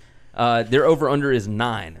next. Their over-under is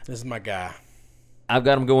 9. This is my guy. I've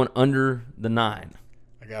got them going under the 9.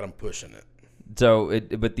 I got them pushing it. So,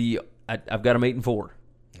 I've got them 8-4.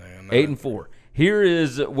 8-4. Here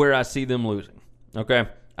is where I see them losing. Okay,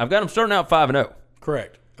 I've got them starting out 5-0.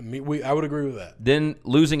 Correct. I would agree with that. Then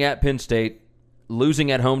losing at Penn State,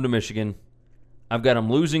 losing at home to Michigan. I've got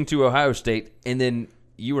them losing to Ohio State, and then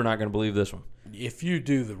you are not going to believe this one. If you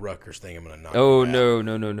do the Rutgers thing, I'm going to knock you out.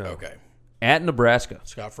 No. Okay. At Nebraska.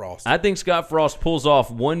 Scott Frost. I think Scott Frost pulls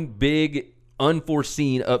off one big,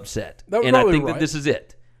 unforeseen upset, and I think that this is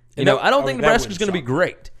it. I don't think Nebraska's going to be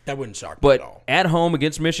great. That wouldn't shock me at all. But at home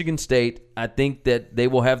against Michigan State, I think that they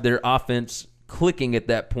will have their offense clicking at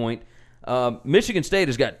that point. Michigan State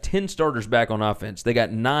has got 10 starters back on offense. They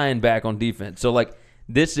got 9 back on defense. So,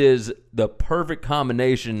 this is the perfect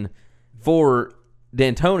combination for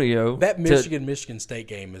D'Antonio. That Michigan State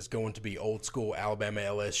game is going to be old school Alabama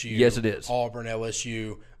LSU. Yes, it is. Auburn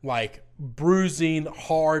LSU, bruising,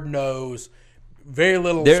 hard nose, very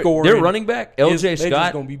little scoring. Their running back, LJ Scott, they're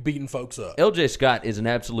just going to be beating folks up. LJ Scott is an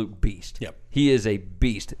absolute beast. Yep. He is a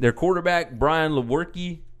beast. Their quarterback, Brian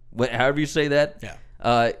Lewerke, however you say that,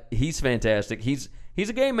 he's fantastic. He's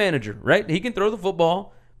a game manager, right? He can throw the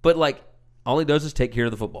football, but all he does is take care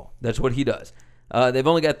of the football. That's what he does. They've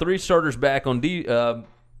only got 3 starters back on D.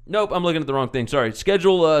 Nope, I'm looking at the wrong thing. Sorry.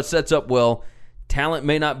 Schedule sets up well. Talent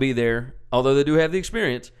may not be there, although they do have the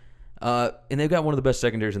experience. And they've got one of the best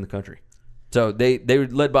secondaries in the country. So they're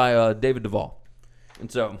led by David Duvall.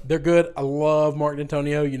 And so they're good. I love Mark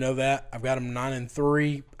D'Antonio. You know that. I've got them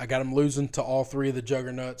 9-3. I got them losing to all 3 of the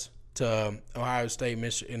juggernauts, to Ohio State,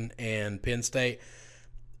 Michigan, and Penn State.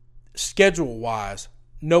 Schedule-wise,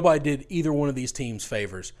 nobody did either one of these teams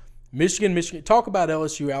favors. Michigan. Talk about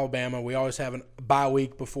LSU, Alabama. We always have a bye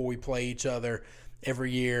week before we play each other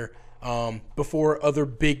every year. Before other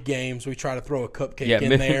big games, we try to throw a cupcake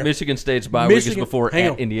in there. Michigan State's bye week is before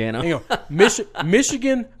at Indiana. Hang on.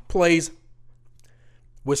 Michigan plays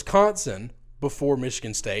Wisconsin before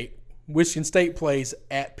Michigan State. Michigan State plays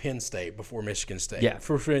at Penn State before Michigan State. Yeah.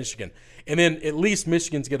 For Michigan. And then at least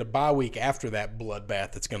Michigan's got a bye week after that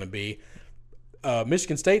bloodbath that's going to be.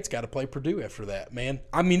 Michigan State's got to play Purdue after that, man.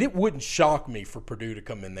 I mean, it wouldn't shock me for Purdue to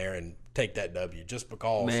come in there and take that W just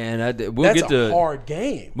because. Man, that's a hard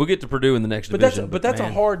game. We'll get to Purdue in the next division. But that's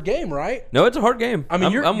a hard game, right? No, it's a hard game. I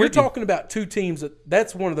mean, you're talking about 2 teams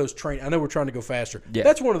that's one of those I know we're trying to go faster. Yeah.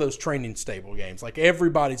 That's one of those training stable games.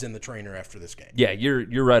 Everybody's in the trainer after this game. Yeah,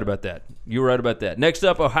 you're right about that. You're right about that. Next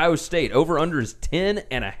up, Ohio State. Over-under is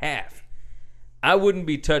 10.5. I wouldn't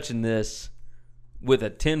be touching this with a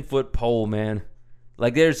 10-foot pole, man.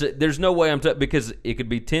 There's no way because it could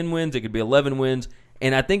be 10 wins, it could be 11 wins,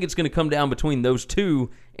 and I think it's going to come down between those 2,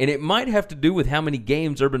 and it might have to do with how many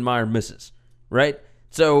games Urban Meyer misses, right?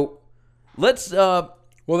 So let's. Well,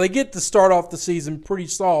 they get to start off the season pretty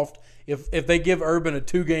soft If they give Urban a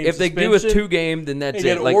 2-game if they do a 2-game, then that's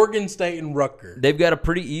they it. get Like, Oregon State and Rutgers. they've got a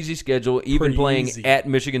pretty easy schedule, even playing at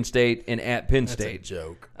Michigan State and at Penn State. That's a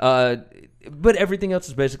joke. But everything else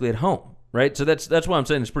is basically at home, right? So that's why I'm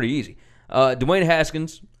saying it's pretty easy. Dwayne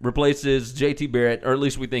Haskins replaces J.T. Barrett, or at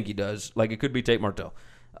least we think he does. Like, it could be Tate Martell.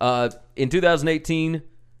 In 2018,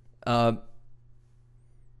 I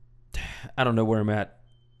don't know where I'm at.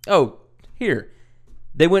 Oh, here.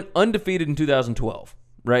 They went undefeated in 2012,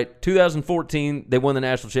 right? 2014, they won the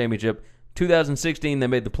national championship. 2016, they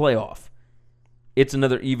made the playoff. It's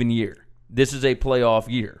another even year. This is a playoff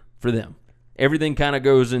year for them. Everything kind of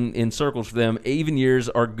goes in circles for them. Even years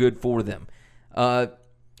are good for them.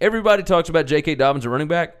 Everybody talks about J.K. Dobbins, a running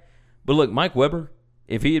back. But look, Mike Weber,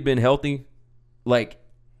 if he had been healthy, like,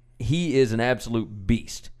 he is an absolute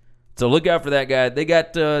beast. So look out for that guy. They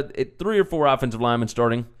got 3 or 4 offensive linemen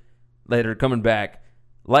starting later, coming back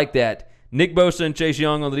like that. Nick Bosa and Chase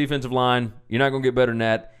Young on the defensive line. You're not going to get better than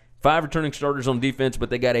that. 5 returning starters on defense, but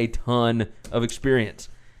they got a ton of experience.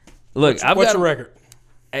 Look, what's your record?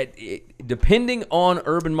 Depending on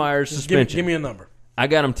Urban Meyer's suspension. Give me a number. I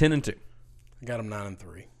got him 10-2. I got him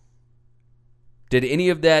 9-3. Did any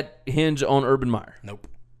of that hinge on Urban Meyer? Nope.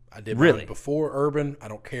 I did really before Urban. I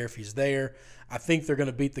don't care if he's there. I think they're going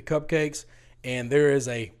to beat the Cupcakes, and there is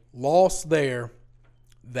a loss there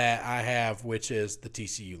that I have, which is the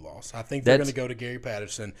TCU loss. I think they're going to go to Gary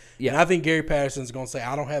Patterson. Yeah. And I think Gary Patterson's going to say,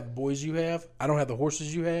 I don't have the boys you have. I don't have the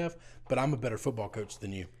horses you have, but I'm a better football coach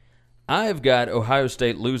than you. I've got Ohio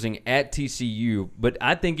State losing at TCU, but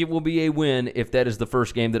I think it will be a win if that is the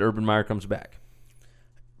first game that Urban Meyer comes back.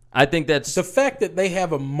 I think that's the fact that they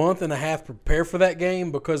have a month and a half to prepare for that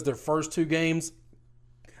game because their first 2 games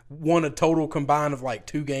won a total combined of like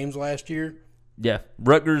 2 games last year. Yeah,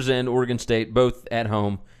 Rutgers and Oregon State both at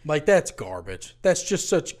home. Like, that's garbage. That's just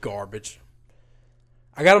such garbage.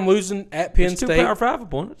 I got them losing at Penn State. 2 Power 5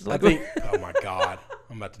 opponents. I think. Oh my God.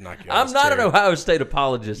 I'm about to knock you out. I'm not an Ohio State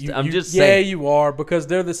apologist. I'm just saying. Yeah, you are, because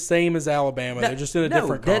they're the same as Alabama. They're just in a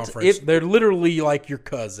different conference. They're literally like your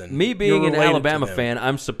cousin. Me being an Alabama fan,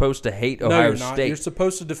 I'm supposed to hate Ohio State. You're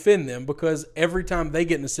supposed to defend them because every time they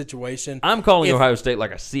get in a situation, I'm calling Ohio State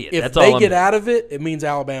like I see it. If they get out of it, it means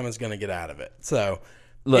Alabama's going to get out of it. So,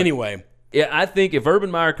 anyway. Yeah, I think if Urban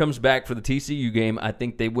Meyer comes back for the TCU game, I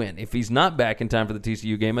think they win. If he's not back in time for the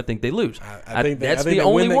TCU game, I think they lose. I think they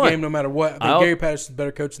win that game no matter what. I think Gary Patterson's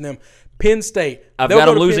better coach than them. Penn State. I've got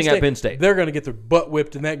them losing at Penn State. They're going to get their butt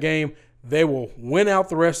whipped in that game. They will win out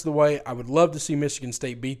the rest of the way. I would love to see Michigan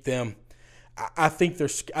State beat them. I think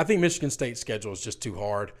Michigan State's schedule is just too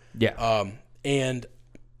hard. Yeah. And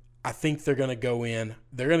I think they're going to go in.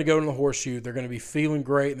 They're going to go in the horseshoe. They're going to be feeling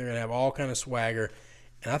great, and they're going to have all kind of swagger.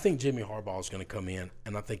 And I think Jimmy Harbaugh is going to come in,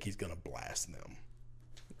 and I think he's going to blast them.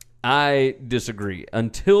 I disagree.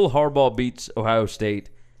 Until Harbaugh beats Ohio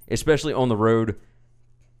State, especially on the road,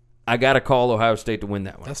 I got to call Ohio State to win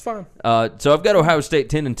that one. That's fine. So I've got Ohio State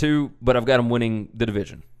 10-2, but I've got them winning the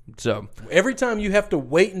division. So every time you have to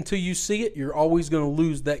wait until you see it, you're always going to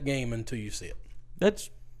lose that game until you see it.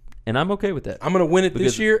 And I'm okay with that. I'm going to win it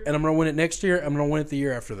this year, and I'm going to win it next year. I'm going to win it the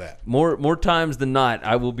year after that. More times than not,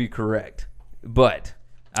 I will be correct. But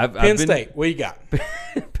Penn State, what you got?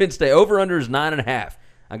 Penn State over/under is 9.5.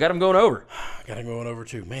 I got them going over. I got them going over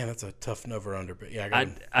too. Man, that's a tough over/under. But yeah,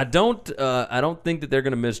 I don't think that they're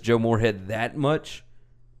going to miss Joe Moorhead that much.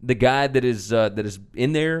 The guy that is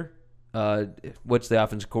in there, what's the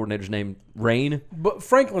offensive coordinator's name? Rain. But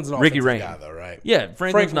Franklin's an offensive guy, though, right? Yeah,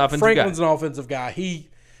 Franklin's an offensive guy.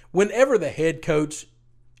 Whenever the head coach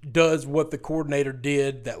does what the coordinator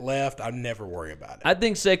did that left, I never worry about it. I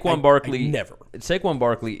think Saquon Barkley. Never. Saquon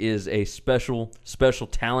Barkley is a special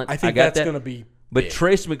talent. I think that's going to be. But big.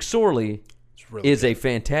 Trace McSorley is a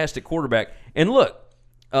fantastic quarterback. And look,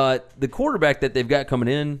 the quarterback that they've got coming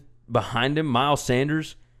in behind him, Miles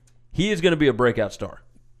Sanders, he is going to be a breakout star.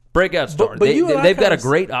 But they've got a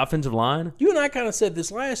great offensive line. You and I kind of said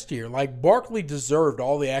this last year. Like, Barkley deserved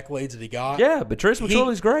all the accolades that he got. Yeah, but Trace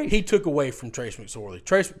McSorley's great. He took away from Trace McSorley.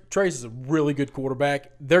 Trace is a really good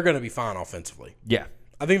quarterback. They're going to be fine offensively. Yeah.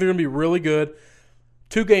 I think they're going to be really good.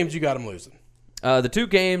 2 games you got them losing. The 2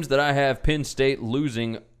 games that I have Penn State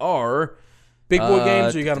losing are big boy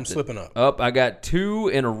games, or you got them slipping up? I got 2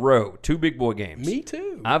 in a row, 2 big boy games. Me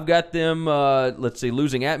too. I've got them,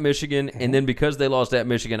 losing at Michigan, and then because they lost at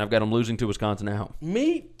Michigan, I've got them losing to Wisconsin at home.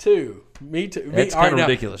 Me too. That's kind of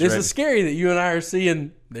ridiculous, This right? is scary that you and I are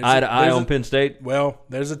seeing eye to eye on Penn State. Well,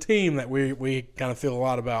 there's a team that we kind of feel a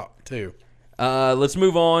lot about too. Let's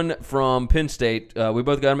move on from Penn State. We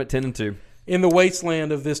both got them at 10-2. In the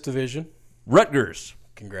wasteland of this division, Rutgers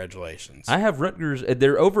Congratulations. I have Rutgers.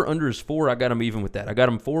 Their over/under is 4. I got them even with that. I got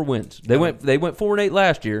them 4 wins. They went 4-8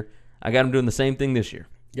 last year. I got them doing the same thing this year.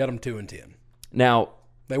 Got them 2-10. Now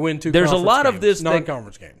they win 2. There's a lot of this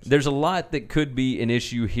non-conference games. There's a lot that could be an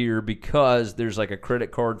issue here because there's like a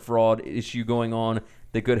credit card fraud issue going on.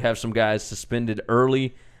 They could have some guys suspended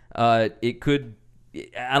early. It could.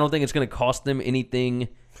 I don't think it's going to cost them anything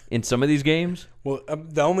in some of these games. Well,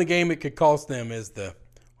 the only game it could cost them is the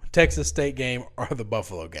Texas State game or the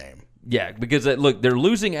Buffalo game. Yeah, because look, they're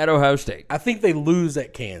losing at Ohio State. I think they lose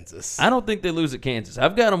at Kansas. I don't think they lose at Kansas.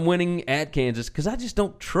 I've got them winning at Kansas because I just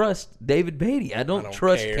don't trust David Beatty. I don't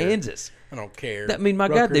trust Kansas. I don't care.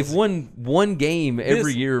 God, they've won one game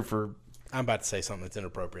every year for. I'm about to say something that's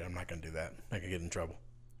inappropriate. I'm not going to do that. I could get in trouble.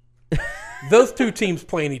 Those two teams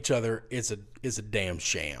playing each other is a damn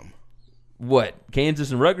sham. What, Kansas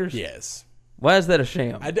and Rutgers? Yes. Why is that a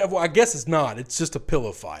sham? I guess it's not. It's just a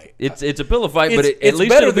pillow fight. It's a pillow fight, but at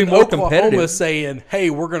least it'll be more Oklahoma competitive. Saying,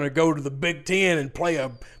 "Hey, we're going to go to the Big Ten and play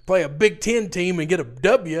a Big Ten team and get a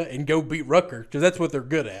W and go beat Rutgers because that's what they're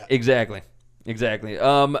good at." Exactly.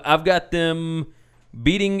 I've got them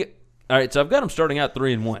beating. All right, so I've got them starting out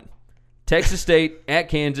 3-1. Texas State at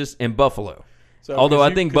Kansas and Buffalo. So, although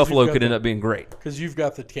I think Buffalo could end up being great because you've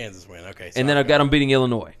got the Kansas win. Okay, and then I've got them beating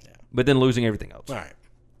Illinois, but then losing everything else. All right,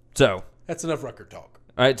 so. That's enough Rutgers talk.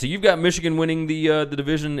 All right, so you've got Michigan winning the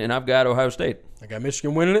division, and I've got Ohio State. I got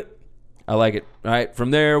Michigan winning it. I like it. All right,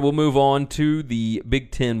 from there, we'll move on to the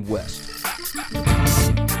Big Ten West.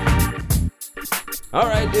 All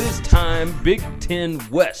right, it is time. Big Ten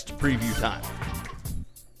West preview time.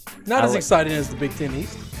 Not as exciting as the Big Ten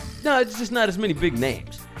East. No, it's just not as many big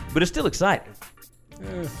names, but it's still exciting.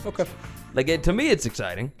 Okay. Like, to me, it's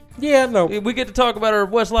exciting. Yeah, no. We get to talk about our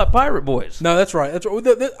Westlot Pirate Boys. No, that's right. That's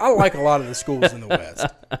right. I like a lot of the schools in the West.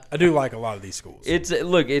 I do like a lot of these schools. It's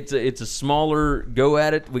a smaller go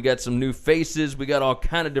at it. We got some new faces. We got all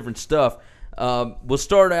kind of different stuff. We'll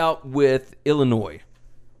start out with Illinois.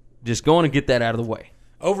 Just going to get that out of the way.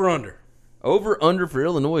 Over under. Over under for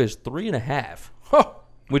Illinois is 3.5,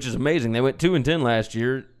 which is amazing. They went 2-10 last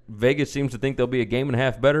year. Vegas seems to think they'll be a game and a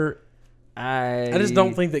half better. I just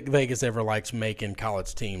don't think that Vegas ever likes making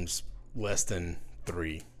college teams less than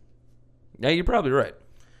 3. Yeah, you're probably right.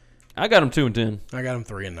 I got them 2-10. I got them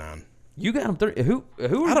 3-9. You got them 3. Who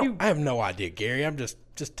are you? I have no idea, Gary. I'm just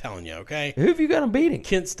telling you, okay? Who have you got them beating?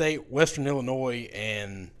 Kent State, Western Illinois,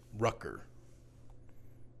 and Rutgers.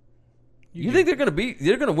 You think they're going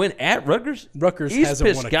to win at Rutgers? Rutgers East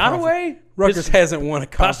hasn't won a Piscataway? Rutgers hasn't won a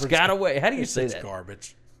conference. Piscataway. How do you say it's that?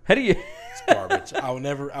 Garbage. How do you? It's garbage. I would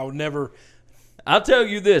never. I'll tell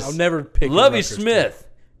you this. I'll never pick Lovie Smith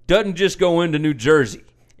doesn't just go into New Jersey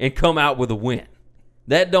and come out with a win.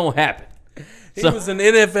 That don't happen. He was an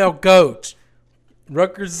NFL coach.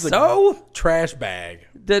 Rutgers is a trash bag.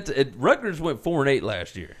 Rutgers went 4-8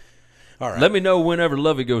 last year. All right. Let me know whenever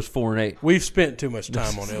Lovie goes 4-8. We've spent too much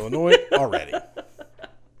time on Illinois already.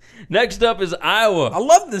 Next up is Iowa. I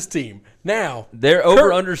love this team. Now they're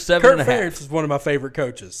over under 7.5. Kurt Ferentz is one of my favorite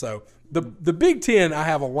coaches. So the Big Ten, I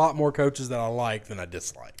have a lot more coaches that I like than I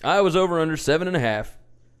dislike. Iowa's over under 7.5.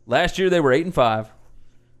 Last year they were 8-5.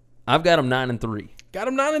 I've got them 9-3. Got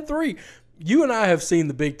them 9-3. You and I have seen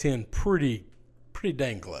the Big Ten pretty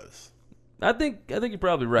dang close. I think you're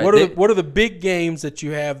probably right. What are the big games that you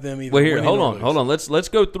have them either? Well, here, hold on. on. Let's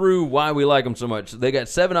go through why we like them so much. They got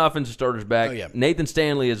 7 offensive starters back. Oh, yeah. Nathan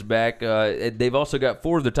Stanley is back. They've also got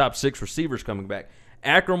 4 of the top 6 receivers coming back.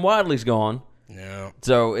 Akram Wadley's gone. Yeah.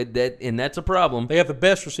 So that's a problem. They got the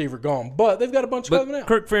best receiver gone, but they've got a bunch coming out.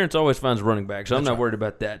 Kirk Ferentz always finds running back, so I'm not worried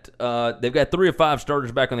about that. They've got 3 of 5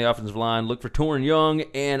 starters back on the offensive line. Look for Torrin Young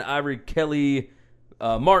and Ivory Kelly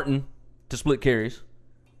Martin to split carries.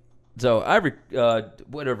 So Ivory,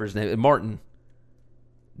 whatever his name is, Martin,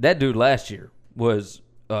 that dude last year was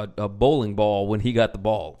a bowling ball when he got the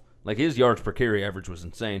ball. Like his yards per carry average was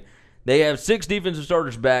insane. They have 6 defensive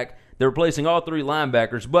starters back. They're replacing all 3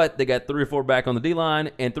 linebackers, but they got 3 or 4 back on the D-line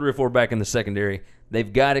and 3 or 4 back in the secondary.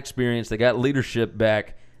 They've got experience. They got leadership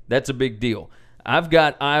back. That's a big deal. I've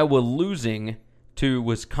got Iowa losing to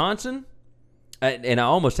Wisconsin, and I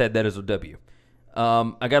almost had that as a W.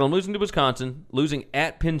 I got them losing to Wisconsin, losing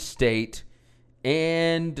at Penn State,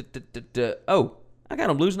 and I got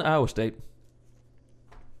them losing to Iowa State.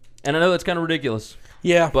 And I know that's kind of ridiculous.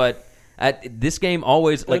 Yeah. But this game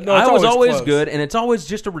always, always Iowa's always close. good, and it's always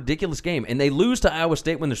just a ridiculous game. And they lose to Iowa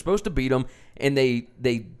State when they're supposed to beat them, and they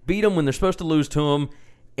beat them when they're supposed to lose to them,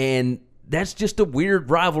 and that's just a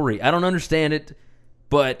weird rivalry. I don't understand it,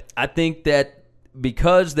 but I think that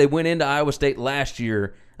because they went into Iowa State last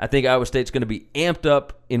year, I think Iowa State's going to be amped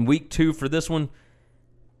up in week 2 for this one.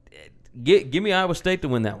 Give me Iowa State to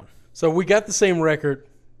win that one. So we got the same record.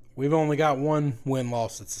 We've only got one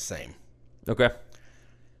win-loss that's the same. Okay.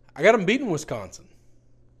 I got them beating Wisconsin.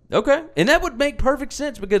 Okay, and that would make perfect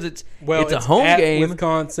sense because it's a home at game.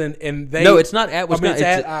 Wisconsin, and they No, it's not at Wisconsin. it's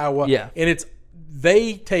at Iowa. Yeah, and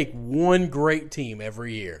they take one great team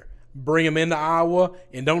every year, bring them into Iowa,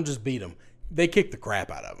 and don't just beat them. They kick the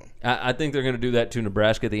crap out of them. I think they're going to do that to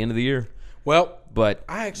Nebraska at the end of the year. Well, but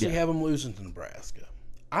I actually have them losing to Nebraska.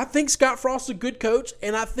 I think Scott Frost's a good coach,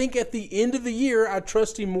 and I think at the end of the year, I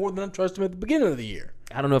trust him more than I trust him at the beginning of the year.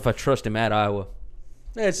 I don't know if I trust him at Iowa.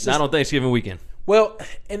 It's just, not on Thanksgiving weekend. Well,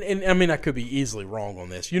 and I mean, I could be easily wrong on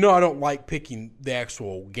this. I don't like picking the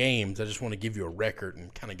actual games. I just want to give you a record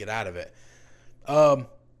and kind of get out of it. Where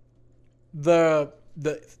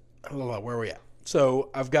are we at? So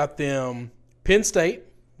I've got them Penn State.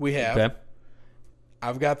 We have. Okay.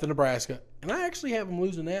 I've got the Nebraska, and I actually have them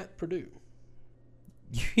losing at Purdue.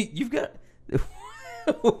 You've got.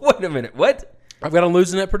 Wait a minute. What? I've got them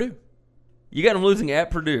losing at Purdue. You got them losing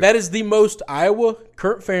at Purdue. That is the most Iowa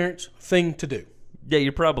current ference thing to do. Yeah,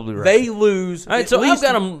 you're probably right. They lose. All right, so I've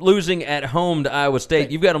got them losing at home to Iowa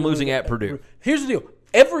State. You've got them losing at Purdue. Here's the deal.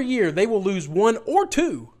 Every year they will lose one or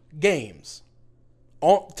two games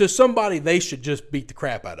to somebody they should just beat the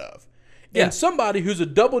crap out of. Yeah. And somebody who's a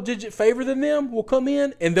double-digit favor than them will come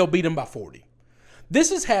in and they'll beat them by 40.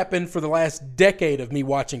 This has happened for the last decade of me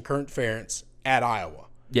watching current ference at Iowa.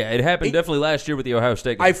 Yeah, it happened definitely last year with the Ohio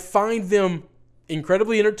State game. I find them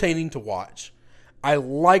incredibly entertaining to watch. I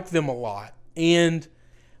like them a lot.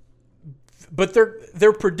 But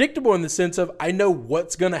they're predictable in the sense of I know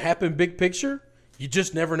what's going to happen big picture. You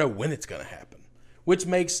just never know when it's going to happen, which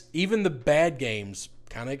makes even the bad games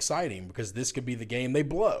kind of exciting because this could be the game they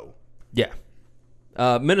blow. Yeah.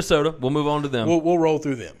 Minnesota, we'll move on to them. We'll roll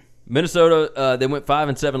through them. Minnesota, they went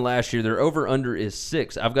 5-7 last year. Their over-under is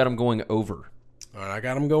 6. I've got them going over. All right, I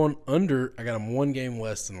got them going under. I got them one game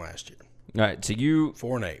less than last year. All right, so you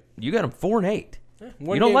 4-8. You got them 4-8. Yeah,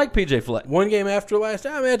 you don't like PJ Fleck. One game after last.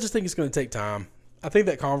 I just think it's going to take time. I think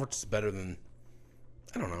that conference is better than.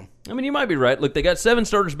 I don't know. I mean, you might be right. Look, they got 7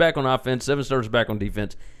 starters back on offense, 7 starters back on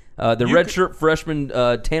defense. The redshirt freshman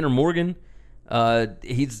Tanner Morgan.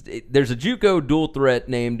 There's a JUCO dual threat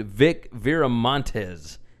named Vic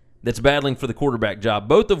Viramontes that's battling for the quarterback job,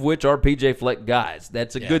 both of which are PJ Fleck guys.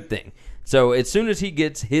 That's a good thing. So as soon as he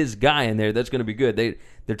gets his guy in there, that's going to be good.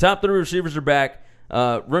 Their top 3 receivers are back.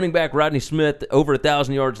 Running back Rodney Smith, over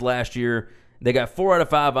 1,000 yards last year. They got 4 out of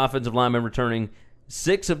 5 offensive linemen returning.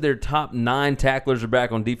 6 of their top 9 tacklers are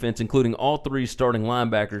back on defense, including all 3 starting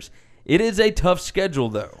linebackers. It is a tough schedule,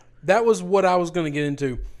 though. That was what I was going to get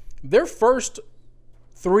into. Their first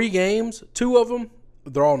 3 games, 2 of them,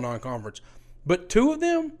 they're all non-conference, but 2 of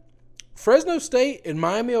them, Fresno State and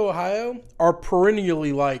Miami, Ohio, are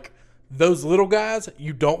perennially like those little guys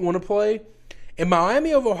you don't want to play. In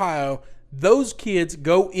Miami of Ohio, those kids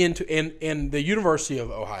go into, and the University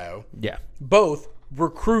of Ohio, both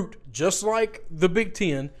recruit just like the Big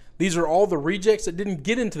Ten. These are all the rejects that didn't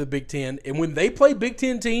get into the Big Ten, and when they play Big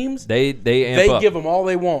Ten teams, they give them all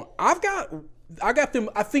they want. I got them.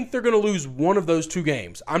 I think they're going to lose one of those 2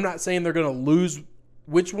 games. I'm not saying they're going to lose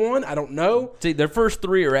which one. I don't know. See, their first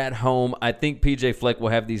 3 are at home. I think PJ Fleck will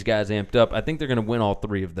have these guys amped up. I think they're going to win all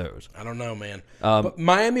 3 of those. I don't know, man. But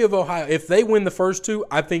Miami of Ohio, if they win the first 2,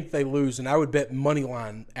 I think they lose, and I would bet money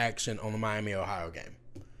line action on the Miami Ohio game.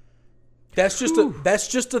 That's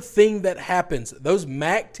just a thing that happens. Those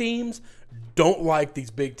MAC teams don't like these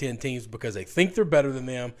Big Ten teams because they think they're better than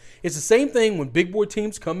them. It's the same thing when big boy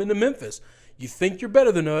teams come into Memphis. You think you're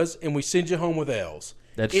better than us, and we send you home with L's.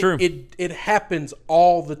 That's true. It happens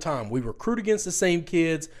all the time. We recruit against the same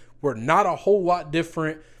kids. We're not a whole lot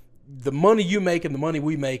different. The money you make and the money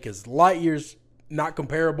we make is light years not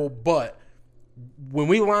comparable, but when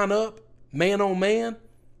we line up man on man,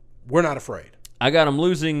 we're not afraid. I got them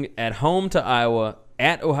losing at home to Iowa,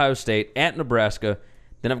 at Ohio State, at Nebraska.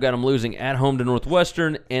 Then I've got them losing at home to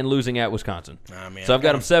Northwestern and losing at Wisconsin. So I've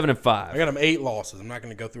got them 7-5. I got them 8 losses. I'm not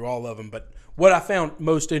going to go through all of them, but what I found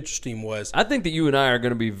most interesting was I think that you and I are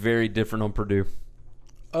going to be very different on Purdue.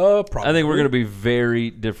 Probably. I think we're going to be very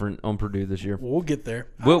different on Purdue this year. We'll get there.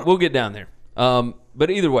 We'll get down there. But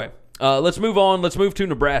either way, let's move on. Let's move to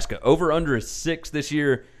Nebraska. Over under is 6 this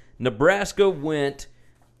year. Nebraska went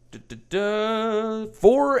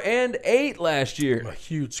 4-8 last year. I'm a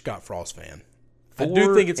huge Scott Frost fan. I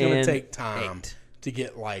do think it's going to take time to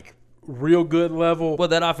get like real good level. Well,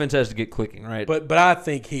 that offense has to get clicking, right? But I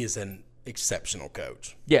think he's an exceptional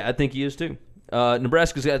coach. Yeah, I think he is too.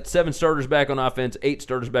 Nebraska's got 7 starters back on offense, 8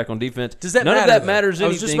 starters back on defense. Does that None matter? of that matters I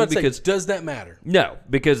was just anything about to because say, does that matter? No,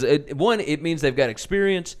 because it means they've got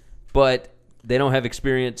experience. but they don't have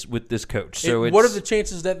experience with this coach. So what are the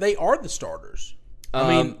chances that they are the starters? I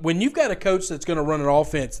mean, when you've got a coach that's going to run an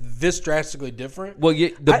offense this drastically different. Well,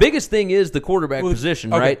 the biggest thing is the quarterback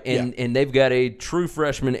position, right? And they've got a true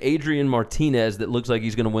freshman, Adrian Martinez, that looks like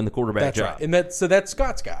he's going to win the quarterback job. Right. And that's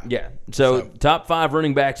Scott's guy. Yeah. So top 5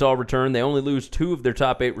 running backs all return. They only lose 2 of their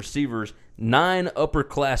top 8 receivers. 9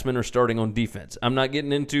 upperclassmen are starting on defense. I'm not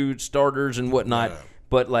getting into starters and whatnot,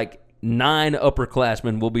 but like 9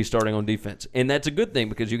 upperclassmen will be starting on defense. And that's a good thing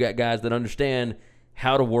because you got guys that understand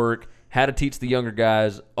how to work, how to teach the younger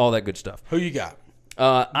guys, all that good stuff. Who you got?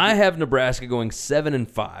 I have Nebraska going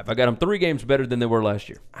 7-5. I got them 3 games better than they were last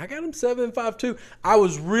year. I got them 7-5 too. I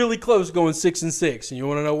was really close going 6-6, and you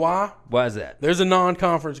want to know why? Why is that? There's a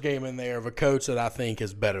non-conference game in there of a coach that I think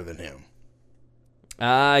is better than him.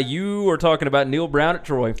 You are talking about Neil Brown at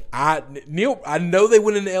Troy. I know they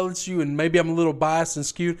went into LSU, and maybe I'm a little biased and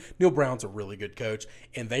skewed. Neil Brown's a really good coach,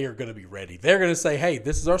 and they are going to be ready. They're going to say, hey,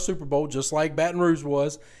 this is our Super Bowl, just like Baton Rouge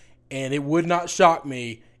was, and it would not shock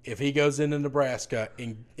me if he goes into Nebraska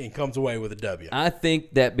and comes away with a W. I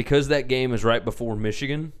think that because that game is right before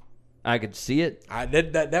Michigan, I could see it.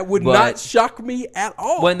 That would not shock me at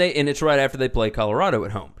all. And it's right after they play Colorado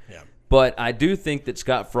at home. Yeah. But I do think that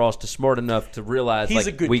Scott Frost is smart enough to realize He's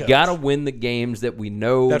a good we coach. got to win the games that we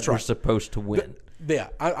know That's we're right. supposed to win.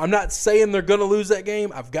 I'm not saying they're going to lose that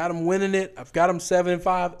game. I've got them winning it. I've got them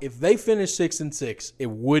 7-5. If they finish 6-6, it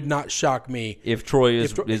would not shock me. If Troy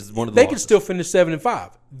is one of the they losses. could still finish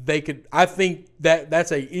 7-5. They could. I think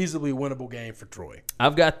that's a easily winnable game for Troy.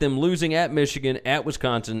 I've got them losing at Michigan, at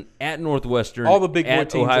Wisconsin, at Northwestern, all the big boy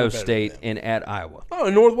at teams Ohio are better State, than them. and at Iowa. Oh,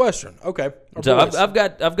 and Northwestern. Okay. So I've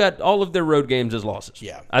got all of their road games as losses.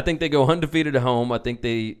 Yeah. I think they go undefeated at home. I think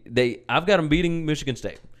I've got them beating Michigan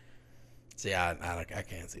State. See, I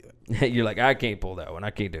can't see that. You're like, I can't pull that one. I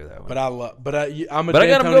can't do that one. But I'm I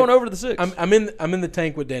got them going over the 6. I'm in the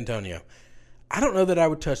tank with D'Antonio. I don't know that I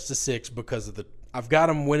would touch the 6 because of I've got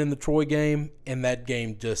them winning the Troy game, and that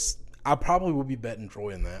game I probably will be betting Troy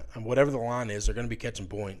in that. And whatever the line is, they're going to be catching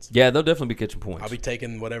points. Yeah, they'll definitely be catching points. I'll be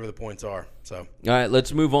taking whatever the points are. So, all right,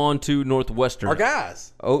 let's move on to Northwestern. our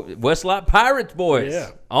guys. Oh, Westlot Pirates, boys.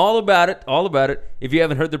 Yeah. All about it. If you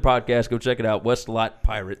haven't heard their podcast, go check it out, Westlot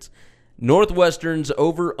Pirates. Northwestern's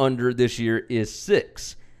over-under this year is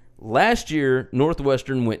 6. Last year,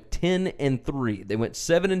 Northwestern went 10-3. They went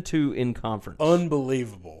 7-2 in conference.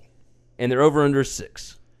 Unbelievable. And their over-under is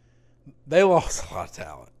 6. They lost a lot of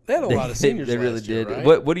talent. They had a lot of seniors They really last year, did.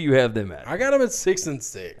 right? What do you have them at? I got them at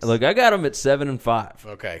 6-6. Look, I got them at 7-5.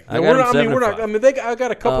 Okay. I got them 7-5. I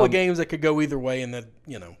got a couple of games that could go either way, and then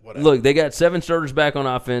whatever. Look, they got 7 starters back on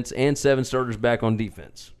offense and 7 starters back on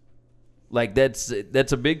defense. Like that's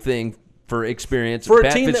a big thing for experience. For a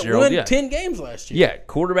Pat team Fitzgerald, that won 10 games last year. Yeah,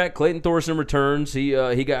 quarterback Clayton Thorson returns. He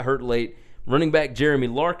got hurt late. Running back Jeremy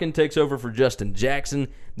Larkin takes over for Justin Jackson.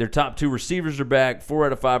 Their top 2 receivers are back. 4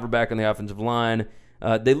 out of 5 are back on the offensive line.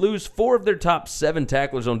 They lose 4 of their top 7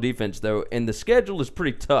 tacklers on defense, though, and the schedule is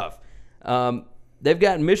pretty tough. They've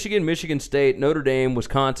got Michigan, Michigan State, Notre Dame,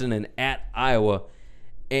 Wisconsin, and at Iowa.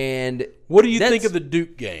 And what do you think of the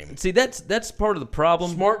Duke game? See, that's part of the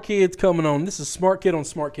problem. Smart kids coming on. This is smart kid on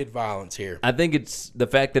smart kid violence here. I think it's the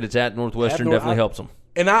fact that it's at Northwestern definitely helps them.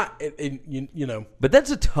 And But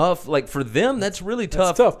that's a tough, for them, that's really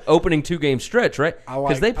tough. Opening 2-game stretch, right?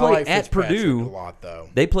 Because they play at Purdue. A lot, though.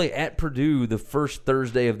 They play at Purdue the first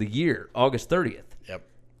Thursday of the year, August 30th. Yep.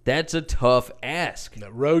 That's a tough ask.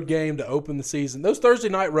 The road game to open the season. Those Thursday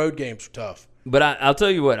night road games are tough. But I'll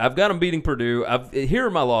tell you what, I've got them beating Purdue. Here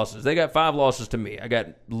are my losses. They got 5 losses to me. I got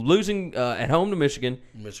losing at home to Michigan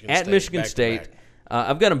at Michigan State.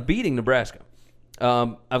 I've got them beating Nebraska.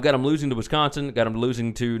 I've got them losing to Wisconsin, got them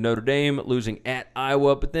losing to Notre Dame, losing at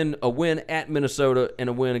Iowa, but then a win at Minnesota and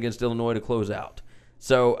a win against Illinois to close out.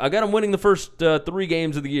 So I got them winning the first 3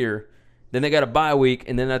 games of the year. Then they got a bye week,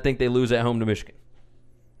 and then I think they lose at home to Michigan.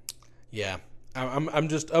 Yeah. I'm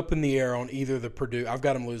just up in the air on either the Purdue. I've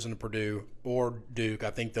got them losing to Purdue or Duke. I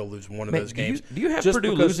think they'll lose one of those games. Do you have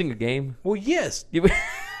Purdue losing a game? Well, yes. Yeah.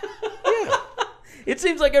 It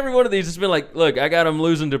seems like every one of these has been like, look, I got them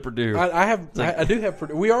losing to Purdue. I do have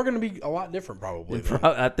Purdue. We are going to be a lot different probably.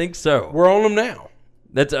 I think so. We're on them now.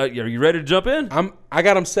 That's are you ready to jump in? I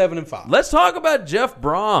got them 7-5. Let's talk about Jeff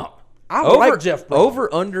Brom. I like Jeff Brom.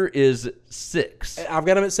 Over under is 6. I've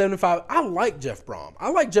got him at 7-5. I like Jeff Brom. I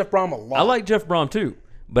like Jeff Brom a lot. I like Jeff Brom too.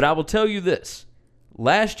 But I will tell you this.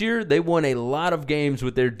 Last year, they won a lot of games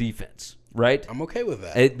with their defense, right? I'm okay with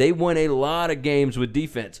that. They won a lot of games with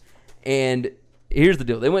defense. And here's the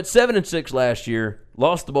deal. They went 7-6 last year,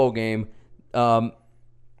 lost the bowl game. Look,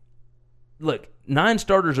 9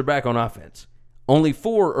 starters are back on offense. Only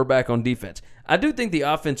 4 are back on defense. I do think the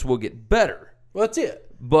offense will get better. Well, that's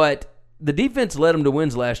it. But the defense led them to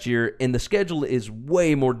wins last year, and the schedule is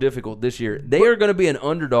way more difficult this year. They are going to be an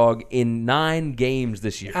underdog in 9 games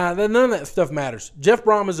this year. None of that stuff matters. Jeff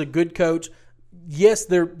Brom is a good coach. Yes,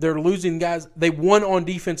 they're losing guys. They won on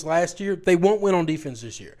defense last year. They won't win on defense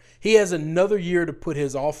this year. He has another year to put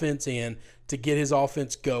his offense in, to get his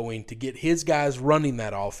offense going, to get his guys running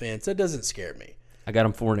that offense. That doesn't scare me. I got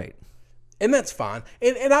them 4-8. And that's fine.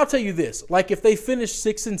 And I'll tell you this. Like, if they finish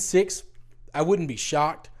 6-6, I wouldn't be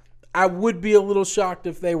shocked. I would be a little shocked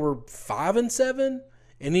if they were 5-7. And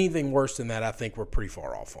anything worse than that, I think we're pretty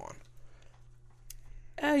far off on.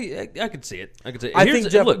 I could see it. I think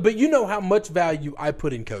Jeff, look, but you know how much value I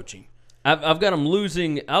put in coaching. I've got them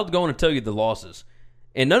losing. I'll go on and tell you the losses.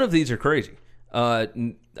 And none of these are crazy. I've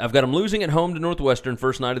got them losing at home to Northwestern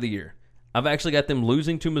first night of the year. I've actually got them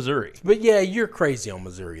losing to Missouri. But, yeah, you're crazy on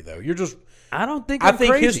Missouri, though. You're just – I don't think I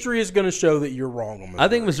think crazy. History is going to show that you're wrong on Missouri. I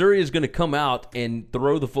think Missouri is going to come out and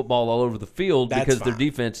throw the football all over the field because their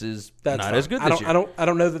defense is not as good this year. I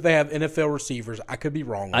don't know that they have NFL receivers. I could be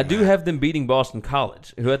wrong on I do have them beating Boston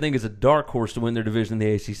College, who I think is a dark horse to win their division in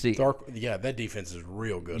the ACC. That defense is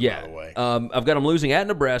real good, by the way. I've got them losing at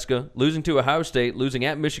Nebraska, losing to Ohio State, losing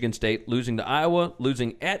at Michigan State, losing to Iowa,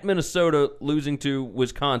 losing at Minnesota, losing to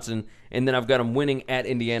Wisconsin, and then I've got them winning at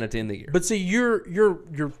Indiana to end the year. But see,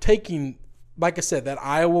 you're taking, like I said, that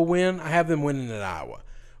Iowa win. I have them winning at Iowa,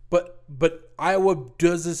 but Iowa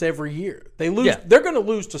does this every year. They lose. Yeah. They're going to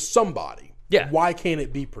lose to somebody. Yeah. Why can't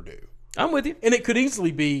it be Purdue? I'm with you. And it could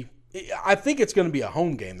easily be. I think it's going to be a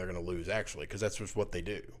home game. They're going to lose actually because that's just what they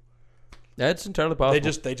do. That's entirely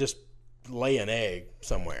possible. They just lay an egg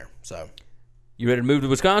somewhere. So, you ready to move to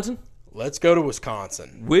Wisconsin? Let's go to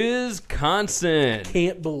Wisconsin. Wisconsin.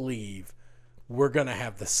 Can't believe we're going to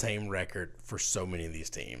have the same record for so many of these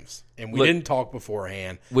teams. And we didn't talk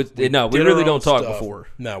beforehand. We really don't talk before.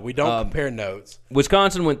 No, we don't compare notes.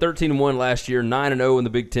 Wisconsin went 13-1 last year, 9-0 in the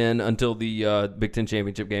Big Ten until the Big Ten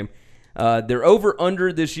championship game. Their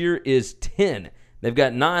over-under this year is 10. They've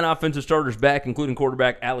got 9 offensive starters back, including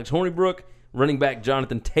quarterback Alex Hornibrook, running back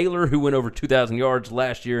Jonathan Taylor, who went over 2,000 yards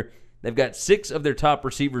last year. They've got 6 of their top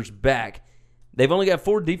receivers back. They've only got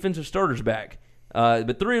 4 defensive starters back.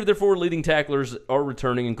 But 3 of their 4 leading tacklers are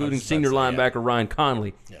returning, including senior linebacker Ryan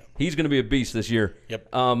Conley. Yeah. He's going to be a beast this year. Yep.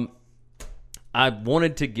 I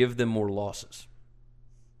wanted to give them more losses.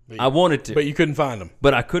 I wanted to. But you couldn't find them.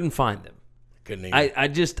 But I couldn't find them. Couldn't either.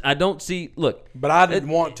 I don't see – look. But I didn't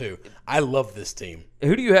want to. I love this team.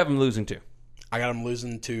 Who do you have them losing to? I got them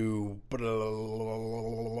losing to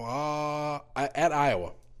at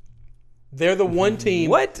Iowa. They're the one team.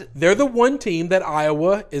 What? They're the one team that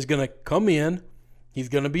Iowa is going to come in. He's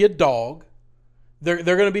going to be a dog. They're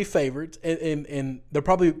going to be favorites, and they're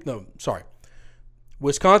probably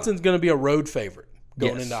Wisconsin's going to be a road favorite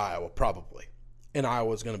going into Iowa, probably, and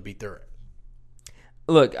Iowa's going to beat their.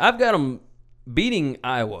 Look, I've got them beating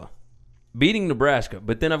Iowa, beating Nebraska,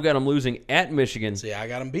 but then I've got them losing at Michigan. See, I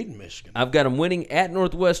got them beating Michigan. I've got them winning at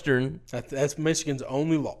Northwestern. That's Michigan's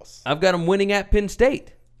only loss. I've got them winning at Penn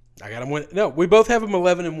State. I got them winning. No, we both have them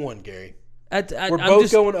 11-1, Gary. We're I'm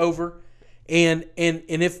both going over. And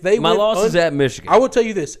if they my loss is at Michigan. I will tell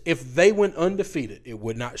you this: if they went undefeated, it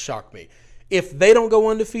would not shock me. If they don't go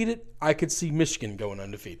undefeated, I could see Michigan going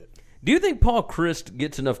undefeated. Do you think Paul Chryst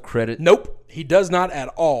gets enough credit? Nope, he does not at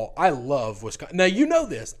all. I love Wisconsin. Now you know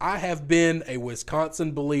this. I have been a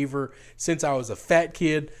Wisconsin believer since I was a fat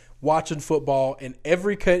kid watching football, and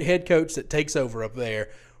every head coach that takes over up there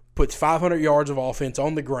puts 500 yards of offense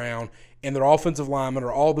on the ground, and their offensive linemen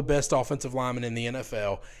are all the best offensive linemen in the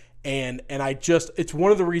NFL. And it's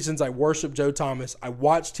one of the reasons I worship Joe Thomas. I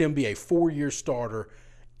watched him be a 4-year starter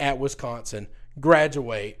at Wisconsin,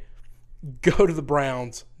 graduate, go to the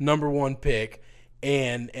Browns, #1 pick,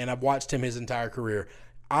 and I've watched him his entire career.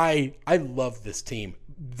 I love this team.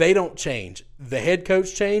 They don't change. The head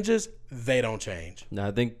coach changes, they don't change. No,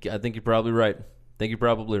 I think you're probably right.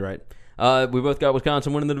 We both got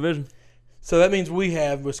Wisconsin winning the division. So that means we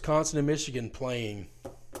have Wisconsin and Michigan playing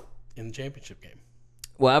in the championship game.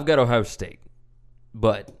 Well, I've got Ohio State,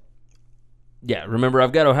 but yeah, remember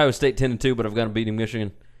I've got Ohio State 10-2, but I've got them beating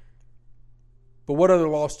Michigan. But what other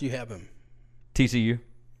loss do you have him? TCU.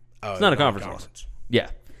 Oh, it's not a conference loss.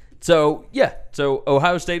 Yeah. So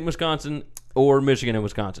Ohio State and Wisconsin, or Michigan and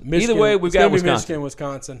Wisconsin. Either way, we've got Wisconsin. Michigan and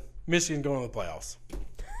Wisconsin. Michigan going to the playoffs.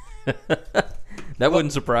 That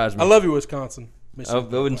wouldn't surprise me. I love you, Wisconsin.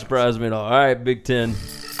 That wouldn't surprise me at all. All right, Big Ten.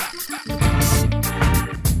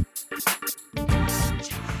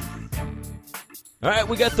 All right,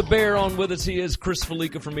 we got the Bear on with us. He is Chris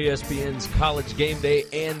Fallica from ESPN's College Game Day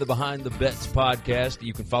and the Behind the Bets podcast.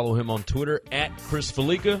 You can follow him on Twitter at Chris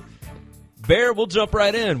Fallica. Bear, we'll jump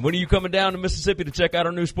right in. When are you coming down to Mississippi to check out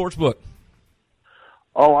our new sports book?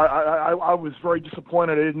 Oh, I was very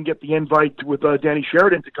disappointed I didn't get the invite with Danny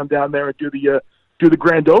Sheridan to come down there and do the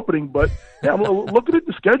grand opening. But yeah, I'm looking at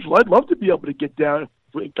the schedule. I'd love to be able to get down.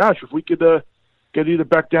 Gosh, if we could get either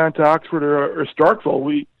back down to Oxford or Starkville,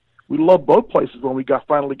 we love both places when we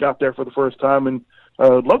finally got there for the first time, and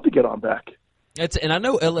I'd love to get on back. And I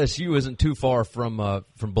know LSU isn't too far from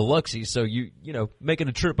Biloxi, so you know making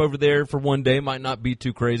a trip over there for one day might not be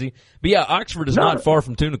too crazy. But yeah, Oxford is not far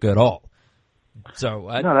from Tunica at all. So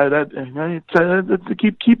keep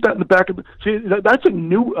that in the back of the. See, that's a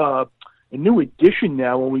new addition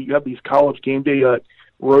now when we have these college game day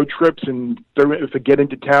road trips, and if they get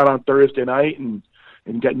into town on Thursday night and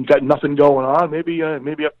got nothing going on, maybe you have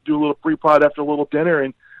to do a little pre-pod after a little dinner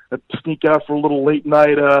and sneak out for a little late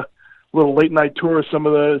night tour of some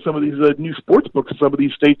of these new sports books in some of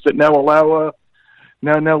these states that now allow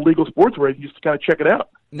now legal sports where you just kind of check it out.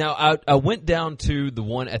 Now I went down to the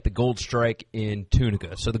one at the Gold Strike in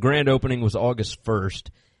Tunica. So the grand opening was August 1st,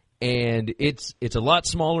 and it's a lot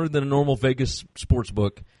smaller than a normal Vegas sports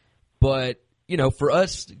book, but you know, for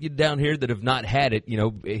us down here that have not had it, you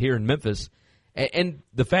know, here in Memphis, and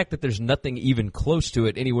the fact that there's nothing even close to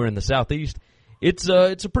it anywhere in the Southeast, it's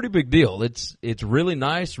a pretty big deal. It's really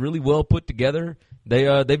nice, really well put together.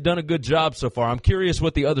 They've done a good job so far. I'm curious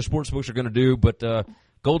what the other sports books are going to do, but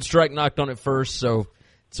Gold Strike knocked on it first, so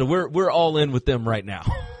we're all in with them right now.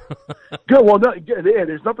 Good. Well,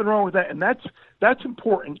 there's nothing wrong with that, and that's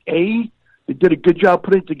important. A, they did a good job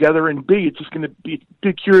putting it together, and B, it's just going to be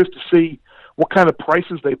curious to see what kind of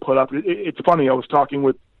prices they put up. It's funny. I was talking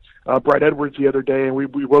with Brad Edwards the other day, and we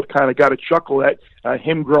both kind of got a chuckle at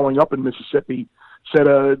him growing up in Mississippi. Said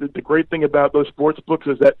the great thing about those sports books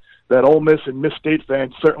is that Ole Miss and Miss State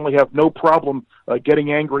fans certainly have no problem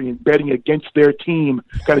getting angry and betting against their team,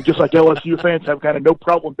 kind of just like LSU fans have kind of no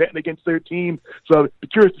problem betting against their team. So be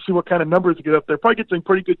curious to see what kind of numbers they get up there. Probably get some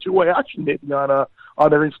pretty good two-way action maybe on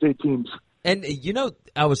their in-state teams. And, you know,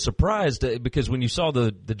 I was surprised because when you saw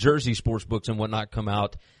the Jersey sports books and whatnot come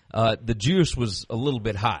out, the juice was a little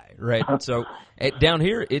bit high, right? So down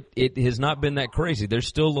here, it has not been that crazy. There's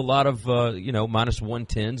still a lot of, minus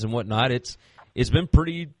 110s and whatnot. It's been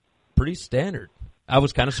pretty standard. I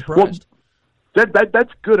was kind of surprised. Well,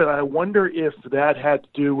 that's good, and I wonder if that had to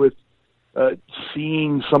do with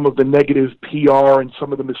seeing some of the negative PR and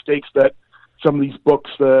some of the mistakes that some of these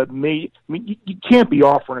books made. I mean, you can't be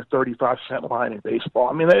offering a 35-cent line in baseball.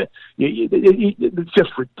 I mean, it's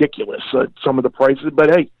just ridiculous, some of the prices.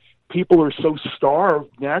 But, hey, people are so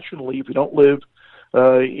starved nationally if you don't live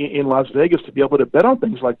in Las Vegas to be able to bet on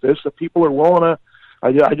things like this that people are willing to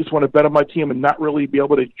I just want to bet on my team and not really be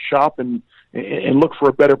able to shop and look for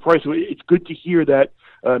a better price. So it's good to hear that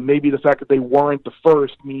maybe the fact that they weren't the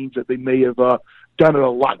first means that they may have done it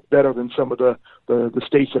a lot better than some of the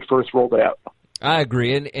states that first rolled it out. I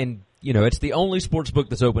agree, and you know, it's the only sports book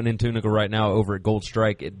that's open in Tunica right now over at Gold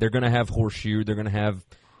Strike. They're going to have Horseshoe, they're going to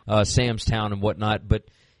have Sam's Town and whatnot, but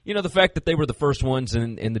you know, the fact that they were the first ones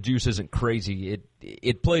and the juice isn't crazy,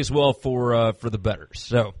 it plays well for the bettors.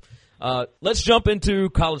 So let's jump into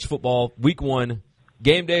college football. Week 1,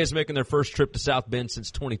 Game Day is making their first trip to South Bend since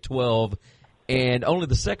 2012, and only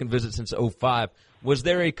the second visit since 2005. Was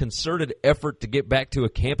there a concerted effort to get back to a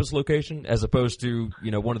campus location as opposed to,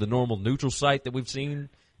 you know, one of the normal neutral site that we've seen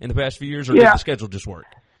in the past few years, or did the schedule just work?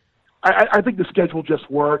 I think the schedule just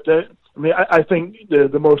worked. I think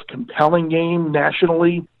the most compelling game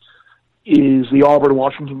nationally is the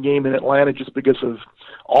Auburn-Washington game in Atlanta, just because of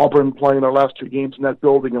Auburn playing their last 2 games in that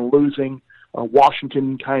building and losing.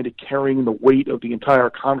 Washington kind of carrying the weight of the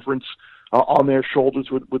entire conference on their shoulders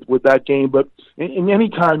with that game. But in any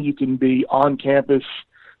time you can be on campus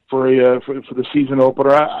for the season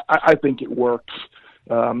opener, I think it works,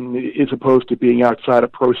 as opposed to being outside a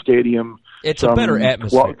pro stadium. It's a better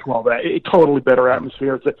atmosphere. A totally better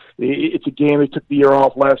atmosphere. It's a game that took the year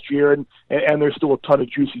off last year, and there's still a ton of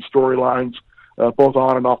juicy storylines, both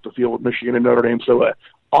on and off the field with Michigan and Notre Dame. So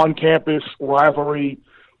on campus, rivalry,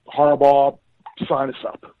 Harbaugh, sign us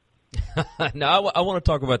up. Now, I want to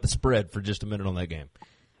talk about the spread for just a minute on that game.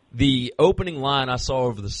 The opening line I saw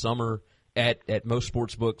over the summer at most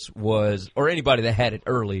sports books was, or anybody that had it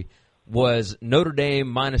early, was Notre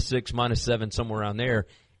Dame -6, -7, somewhere around there.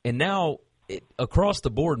 And now, across the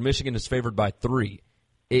board, Michigan is favored by 3.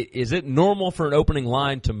 Is it normal for an opening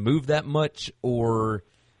line to move that much, or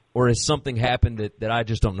has something happened that I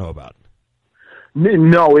just don't know about?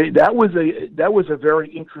 No, that was a very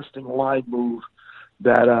interesting line move.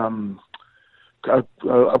 that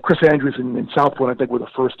Chris Andrews in South Point, I think, were the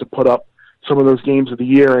first to put up some of those games of the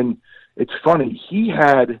year. And it's funny, he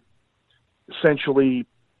had essentially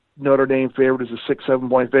Notre Dame favored as a 6-7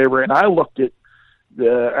 point favorite, and I looked at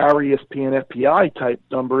our ESPN FPI type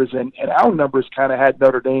numbers, and our numbers kind of had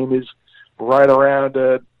Notre Dame as right around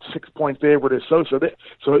a 6 point favorite or so.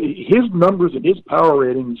 So his numbers and his power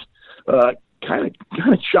ratings kind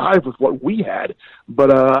of jive with what we had.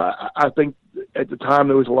 But I think at the time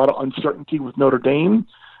there was a lot of uncertainty with Notre Dame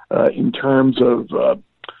in terms of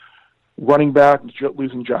running back,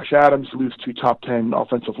 losing Josh Adams, lose 2 top 10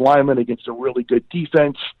 offensive linemen against a really good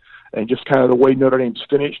defense, and just kind of the way Notre Dame's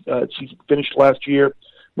season finished last year,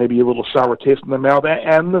 maybe a little sour taste in their mouth,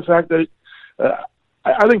 and the fact that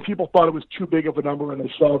I think people thought it was too big of a number, and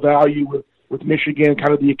they saw value with Michigan,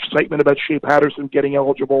 kind of the excitement about Shea Patterson getting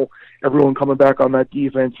eligible, everyone coming back on that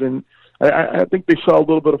defense, and I think they saw a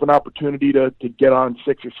little bit of an opportunity to get on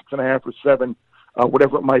 6 or 6.5 or 7,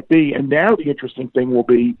 whatever it might be. And now the interesting thing will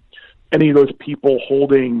be any of those people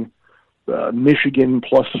holding Michigan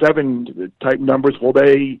 +7 type numbers, will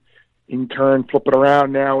they in turn flip it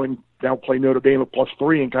around now and now play Notre Dame at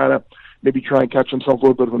 +3 and kind of maybe try and catch themselves a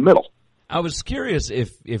little bit of a middle? I was curious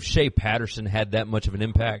if Shea Patterson had that much of an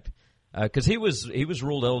impact, because he was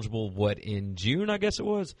ruled eligible in June, I guess it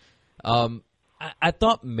was. I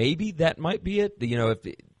thought maybe that might be it,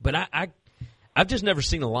 but I've just never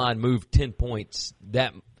seen a line move 10 points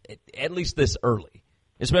that at least this early,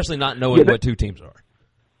 especially not knowing what two teams are.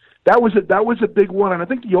 That was a big one, and I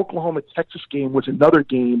think the Oklahoma-Texas game was another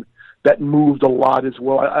game that moved a lot as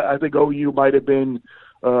well. I think OU might have been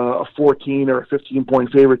a 14 or a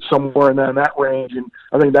 15-point favorite somewhere in that range, and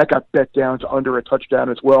I think that got bet down to under a touchdown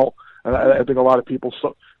as well. And I think a lot of people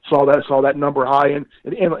saw that number high, and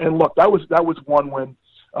look, that was one when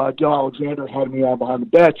Gil Alexander had me on behind the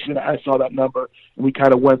bets, and I saw that number, and we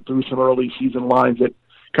kind of went through some early season lines that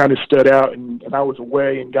kind of stood out, and I was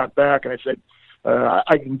away and got back, and I said,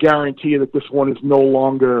 I can guarantee you that this one is no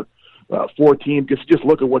longer 14, because just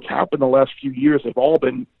look at what's happened the last few years. They've all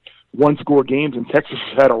been one-score games, and Texas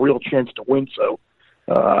has had a real chance to win. So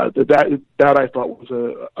that I thought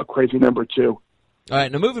was a crazy number too. All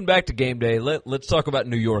right, now moving back to game day, let's talk about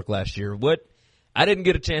New York last year. I didn't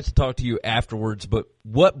get a chance to talk to you afterwards, but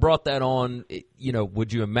what brought that on?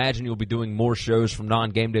 Would you imagine you'll be doing more shows from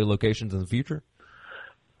non-game day locations in the future?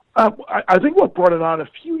 I think what brought it on a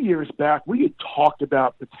few years back, we had talked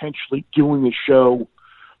about potentially doing a show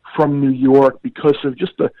from New York because of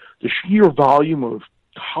just the sheer volume of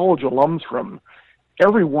college alums from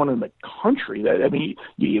everyone in the country.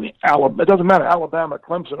 It doesn't matter, Alabama,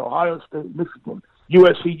 Clemson, Ohio State, Michigan,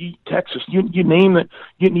 USC, Texas, you name it,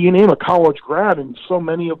 you name a college grad, and so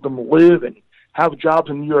many of them live and have jobs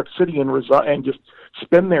in New York City and just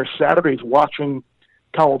spend their Saturdays watching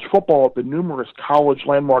college football at the numerous college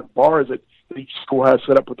landmark bars that each school has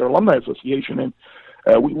set up with their alumni association. And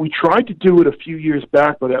we tried to do it a few years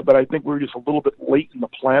back, but I think we were just a little bit late in the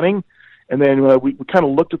planning. And then we kind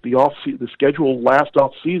of looked at the schedule last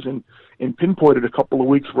off season and pinpointed a couple of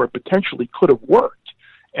weeks where it potentially could have worked.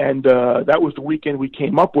 And that was the weekend we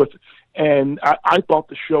came up with. And I thought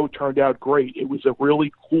the show turned out great. It was a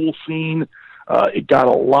really cool scene. It got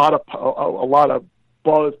a lot of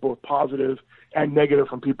buzz, both positive and negative,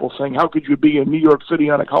 from people saying, "How could you be in New York City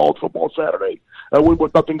on a college football Saturday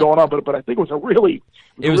with nothing going on?" But I think it was a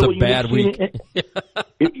bad week.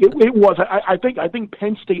 It was. I think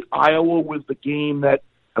Penn State Iowa was the game that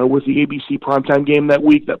was the ABC primetime game that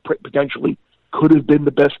week that potentially could have been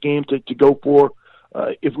the best game to go for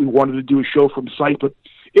if we wanted to do a show from site. But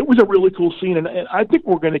it was a really cool scene, and I think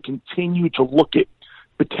we're going to continue to look at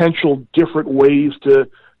potential different ways to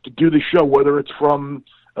do the show, whether it's from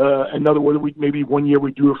whether maybe one year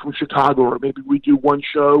we do it from Chicago, or maybe we do one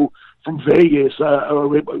show from Vegas,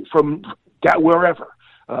 or from wherever.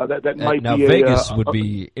 That might now be Vegas would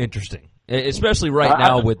be interesting, especially right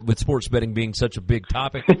now with sports betting being such a big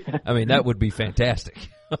topic. I mean, that would be fantastic.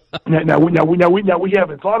 now we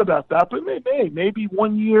haven't thought about that, but maybe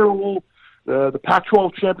one year the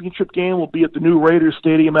Pac-12 championship game will be at the new Raiders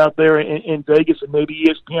Stadium out there in Vegas, and maybe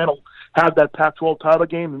ESPN will have that Pac-12 title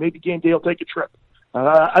game, and maybe Game Day will take a trip.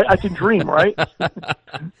 I can dream, right?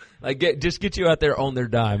 Just get you out there on their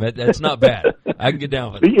dime. That's not bad. I can get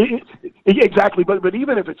down with it. Exactly, but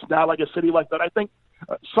even if it's not like a city like that, I think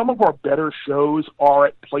some of our better shows are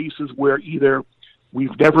at places where either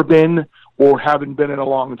we've never been or haven't been in a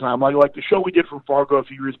long time. Like the show we did from Fargo a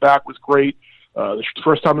few years back was great. The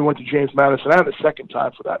first time we went to James Madison, and the second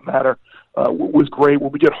time for that matter, was great.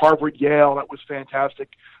 When we did Harvard Yale, that was fantastic.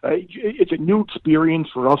 It's a new experience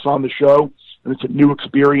for us on the show. and it's a new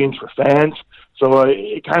experience for fans. So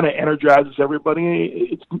it kind of energizes everybody.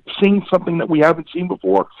 It's seeing something that we haven't seen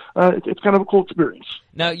before. It's kind of a cool experience.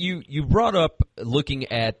 Now, you brought up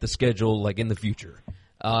looking at the schedule like in the future.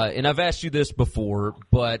 And I've asked you this before,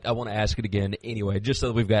 but I want to ask it again anyway, just so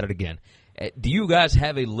that we've got it again. Do you guys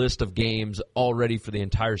have a list of games already for the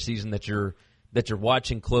entire season that you're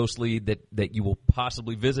watching closely that you will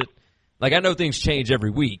possibly visit? Like, I know things change every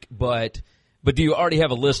week, but do you already have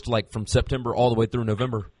a list like from September all the way through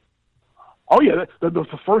November? Oh yeah, the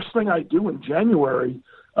first thing I do in January,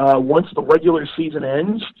 once the regular season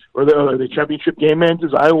ends or the championship game ends,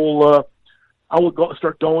 is I will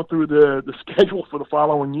start going through the schedule for the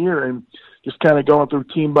following year and just kind of going through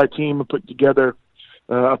team by team and putting together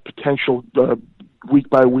potential week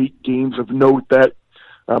by week games of note that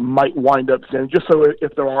might wind up sending. Just so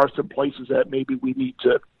if there are some places that maybe we need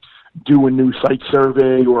to do a new site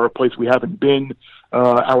survey or a place we haven't been,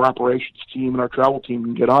 our operations team and our travel team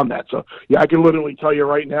can get on that. So yeah, I can literally tell you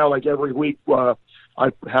right now, like every week, I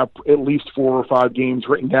have at least 4 or 5 games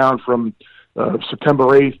written down from September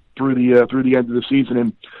 8th through the end of the season.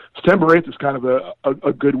 And September 8th is kind of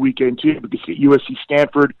a good weekend too, because you get USC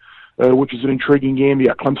Stanford, which is an intriguing game. You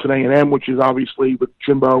got Clemson A&M, which is obviously with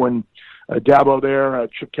Jimbo and Dabo there,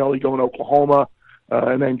 Chip Kelly going to Oklahoma,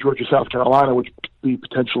 and then Georgia, South Carolina, which could be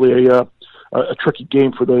potentially a tricky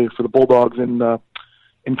game for the Bulldogs in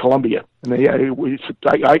Columbia. And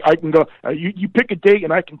I can go. You pick a date,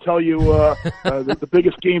 and I can tell you the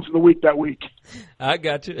biggest games of the week that week. I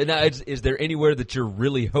got you. And now, is there anywhere that you're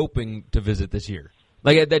really hoping to visit this year,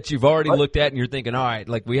 like that you've already looked at and you're thinking, all right,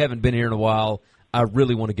 like we haven't been here in a while. I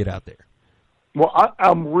really want to get out there. Well,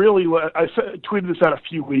 I'm really. I tweeted this out a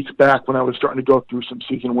few weeks back when I was starting to go through some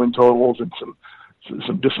season win totals and some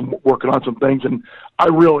working on some things, and I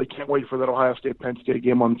really can't wait for that Ohio State-Penn State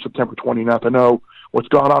game on September 29th. I know what's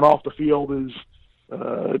going on off the field is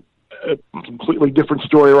a completely different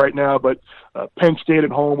story right now, but Penn State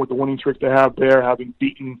at home with the winning streak they have there, having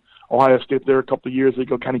beaten Ohio State there a couple of years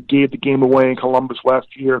ago, kind of gave the game away in Columbus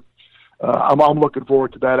last year. I'm looking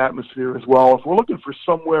forward to that atmosphere as well. If we're looking for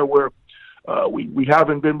somewhere where we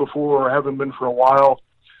haven't been before or haven't been for a while,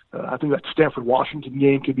 I think that Stanford-Washington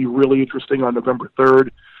game could be really interesting on November 3rd.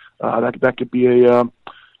 That could be a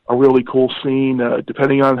really cool scene,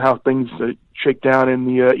 depending on how things shake down in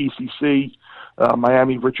the ECC.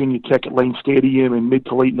 Miami, Virginia Tech at Lane Stadium in mid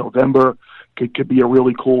to late November could be a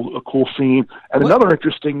really cool scene. And another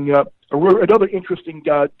interesting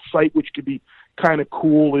site which could be kind of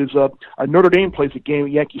cool is Notre Dame plays a game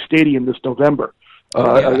at Yankee Stadium this November.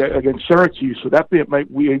 Against Syracuse, so that we had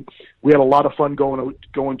a lot of fun going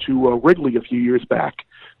to Wrigley a few years back,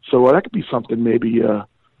 so that could be something maybe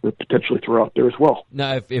potentially throw out there as well.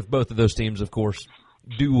 Now, if both of those teams, of course,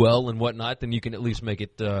 do well and whatnot, then you can at least make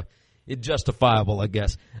it justifiable, I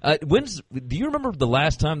guess. Do you remember the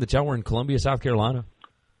last time that y'all were in Columbia, South Carolina?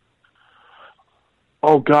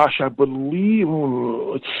 Oh gosh, I believe.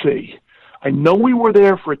 Let's see. I know we were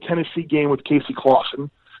there for a Tennessee game with Casey Clausen.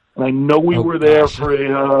 And I know we were there for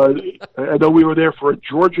a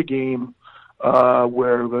Georgia game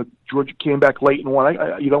where the Georgia came back late and won.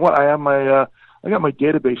 You know what? I got my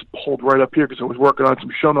database pulled right up here because I was working on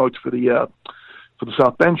some show notes for the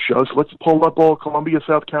South Bend show. So let's pull up all Columbia,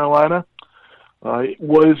 South Carolina. It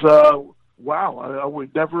was wow! I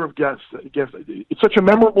would never have guessed. It's such a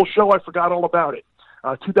memorable show. I forgot all about it.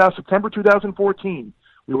 September 2014.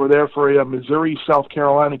 We were there for a Missouri South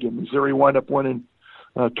Carolina game. Missouri wound up winning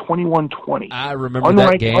 21-20. I remember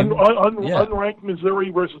that game. Unranked Missouri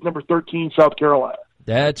versus number 13 South Carolina.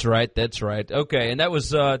 That's right. Okay, and that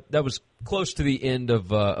was close to the end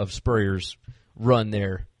of Spurrier's run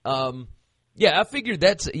there. I figured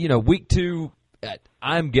that's week 2.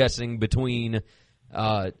 I'm guessing between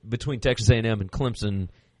Texas A&M and Clemson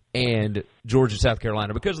and Georgia, South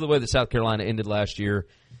Carolina, because of the way that South Carolina ended last year.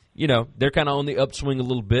 They're kind of on the upswing a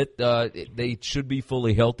little bit. They should be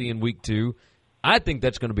fully healthy in week 2. I think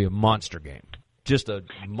that's going to be a monster game, just a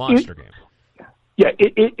monster game. Yeah,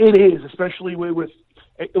 it is, especially with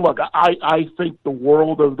look, I think the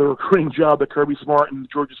world of the recruiting job that Kirby Smart and the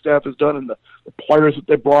Georgia staff has done and the players that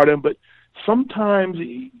they brought in, but sometimes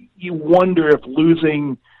you wonder if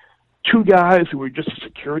losing 2 guys who are just a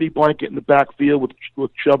security blanket in the backfield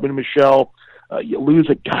with Chubb and Michelle, you lose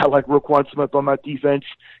a guy like Roquan Smith on that defense.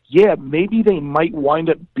 Yeah, maybe they might wind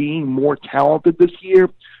up being more talented this year.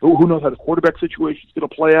 Who knows how the quarterback situation is going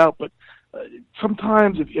to play out, but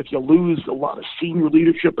sometimes if you lose a lot of senior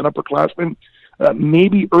leadership and upperclassmen,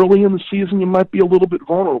 maybe early in the season you might be a little bit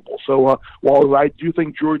vulnerable. So while I do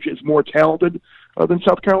think Georgia is more talented than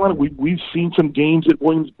South Carolina, we've seen some games at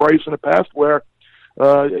Williams-Brice in the past where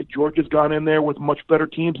Georgia's gone in there with much better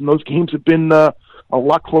teams, and those games have been a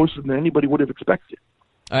lot closer than anybody would have expected.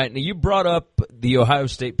 All right, now you brought up the Ohio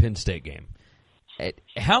State-Penn State game.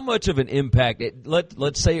 How much of an impact,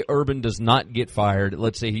 let's say Urban does not get fired,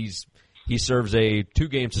 let's say he serves a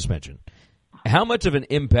 2-game suspension. How much of an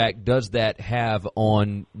impact does that have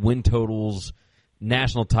on win totals,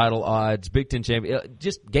 national title odds, Big Ten champion,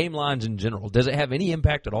 just game lines in general? Does it have any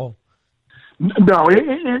impact at all? No,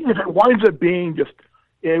 if it winds up being just,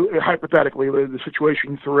 hypothetically, the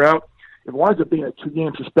situation throughout, if it winds up being a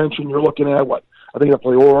 2-game suspension, you're looking at what? I think they'll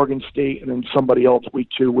play Oregon State and then somebody else week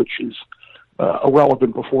 2, which is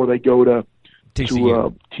irrelevant before they go to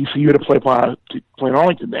TCU to play in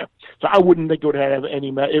Arlington there. So I wouldn't think it would have any.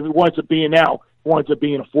 If it winds up being a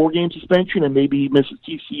 4-game suspension and maybe misses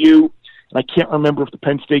TCU. And I can't remember if the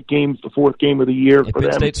Penn State game is the 4th game of the year for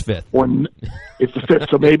them. Penn State's 5th. Or it's the 5th,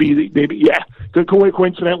 so maybe, yeah,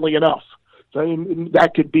 coincidentally enough. So I mean,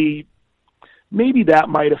 that could be, maybe that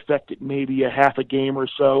might affect it maybe a half a game or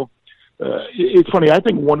so. It's funny, I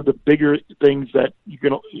think one of the bigger things that you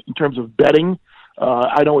can, in terms of betting,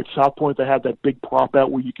 I know at South Point they had that big prop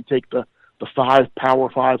out where you could take the 5 Power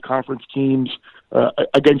 5 conference teams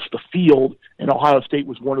against the field, and Ohio State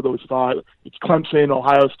was one of those 5. It's Clemson,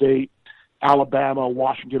 Ohio State, Alabama,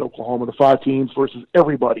 Washington, Oklahoma, the 5 teams versus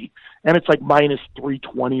everybody. And it's like minus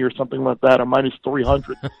 320 or something like that, or minus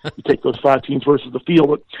 300. You take those 5 teams versus the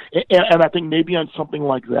field. And I think maybe on something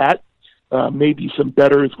like that, maybe some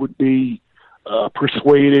bettors would be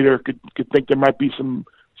persuaded or could think there might be some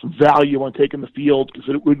value on taking the field, because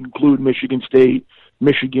it would include Michigan State,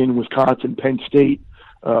 Michigan, Wisconsin, Penn State.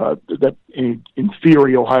 That in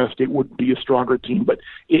theory, Ohio State would be a stronger team. But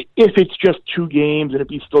if it's just 2 games and if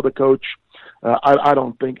he's still the coach, I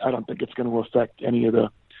don't think it's going to affect any of the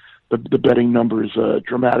betting numbers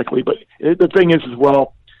dramatically. But the thing is, as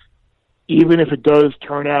well, even if it does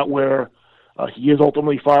turn out where he is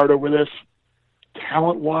ultimately fired over this,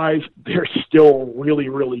 talent-wise, they're still really,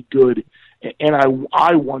 really good. And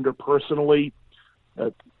I wonder personally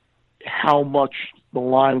how much the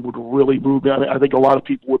line would really move. I think a lot of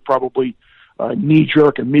people would probably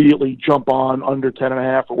knee-jerk immediately jump on under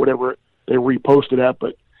 10.5 or whatever they reposted at.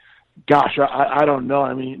 But, gosh, I don't know.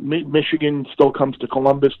 I mean, Michigan still comes to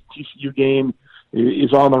Columbus. TCU game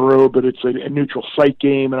is on the road, but it's a neutral site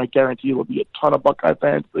game, and I guarantee there'll be a ton of Buckeye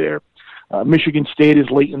fans there. Michigan State is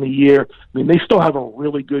late in the year. I mean, they still have a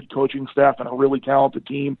really good coaching staff and a really talented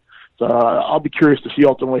team. So I'll be curious to see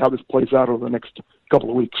ultimately how this plays out over the next couple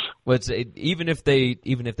of weeks. Well, even if they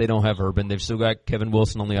don't have Urban, they've still got Kevin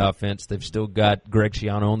Wilson on the offense. They've still got Greg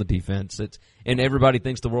Schiano on the defense. And everybody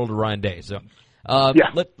thinks the world of Ryan Day. So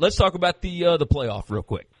let's talk about the playoff real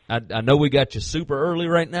quick. I know we got you super early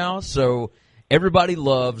right now, so everybody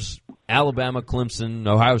loves Alabama, Clemson,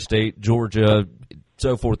 Ohio State, Georgia,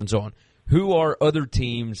 so forth and so on. Who are other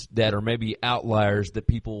teams that are maybe outliers that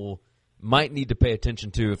people might need to pay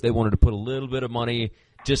attention to if they wanted to put a little bit of money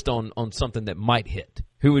just on something that might hit?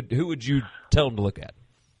 Who would you tell them to look at?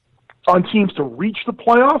 On teams to reach the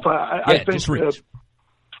playoff? I think just reach.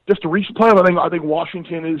 Just to reach the playoff, I think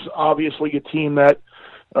Washington is obviously a team that,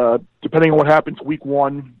 depending on what happens week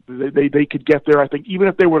 1, they could get there. I think even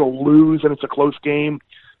if they were to lose and it's a close game,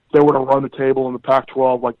 if they were to run the table in the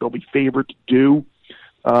Pac-12 like they'll be favored to do,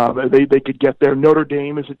 they could get there. Notre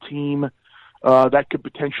Dame is a team that could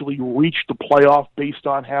potentially reach the playoff based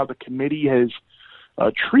on how the committee has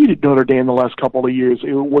treated Notre Dame the last couple of years.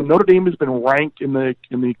 When Notre Dame has been ranked in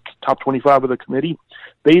the top 25 of the committee,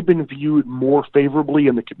 they've been viewed more favorably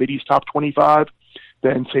in the committee's top 25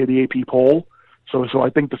 than, say, the AP poll. So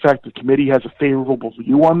I think the fact the committee has a favorable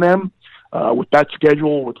view on them, with that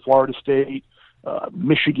schedule, with Florida State,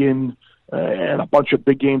 Michigan, and a bunch of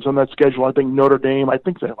big games on that schedule, I think Notre Dame, I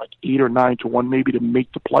think they're like 8 or 9 to 1 maybe to make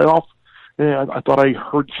the playoff. Yeah, I thought I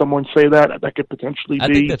heard someone say that. That could potentially be. I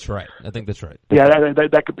think that's right. Yeah,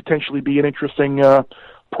 that could potentially be an interesting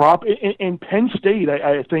prop. And Penn State,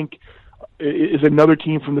 I think, is another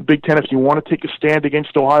team from the Big Ten. If you want to take a stand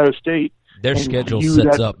against Ohio State, their schedule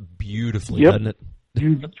sets up beautifully, doesn't it?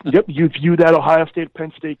 You view that Ohio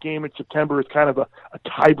State-Penn State game in September as kind of a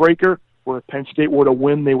tiebreaker, where if Penn State were to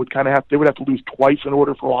win, they would have to lose twice in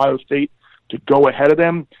order for Ohio State to go ahead of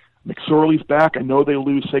them. McSorley's back. I know they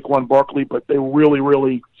lose Saquon Barkley, but they really,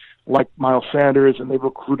 really like Miles Sanders, and they've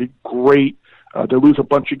recruited great. They lose a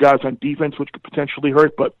bunch of guys on defense, which could potentially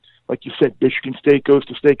hurt. But like you said, Michigan State goes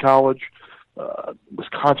to State College.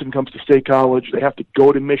 Wisconsin comes to State College. They have to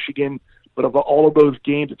go to Michigan. But of all of those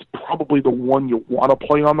games, it's probably the one you want to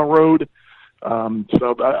play on the road.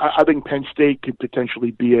 So I think Penn State could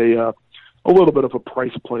potentially be a little bit of a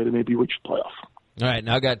price play to maybe reach the playoff. All right,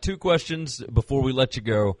 now I got two questions before we let you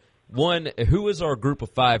go. One, who is our Group of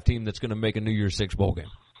 5 team that's going to make a New Year's Six bowl game?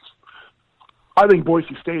 I think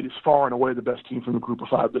Boise State is far and away the best team from the Group of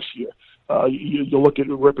 5 this year. You look at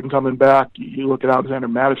Rippon coming back. You look at Alexander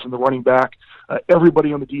Madison, the running back.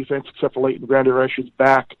 Everybody on the defense except for Leighton Vander Esch is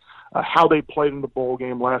back. How they played in the bowl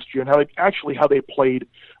game last year, and how they played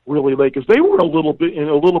really late, because they were in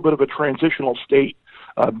a little bit of a transitional state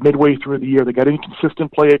midway through the year. They got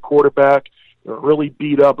inconsistent play at quarterback. They were really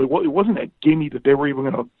beat up. It wasn't a gimme that they were even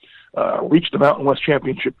going to reach the Mountain West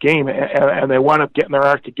Championship game, and they wound up getting their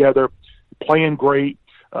act together, playing great,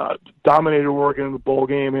 dominated Oregon in the bowl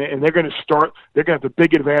game, and they're going to have the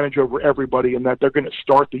big advantage over everybody in that they're going to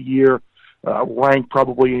start the year ranked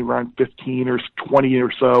probably around 15 or 20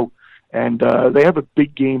 or so, and they have a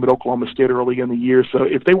big game at Oklahoma State early in the year. So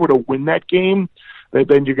if they were to win that game,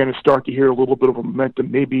 then you're going to start to hear a little bit of a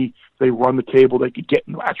momentum. Maybe if they run the table, they could get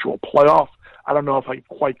in the actual playoff. I don't know if I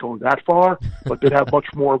quite go that far, but they'd have much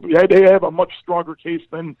more. They have a much stronger case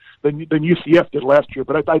than UCF did last year.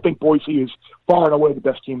 But I think Boise is far and away the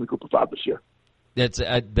best team in the Group of 5 this year.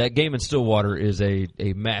 That game in Stillwater is a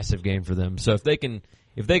massive game for them. So if they can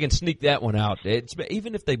sneak that one out,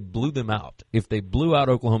 even if they blew them out, if they blew out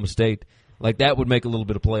Oklahoma State, like that would make a little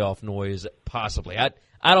bit of playoff noise possibly.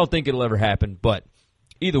 I don't think it'll ever happen, but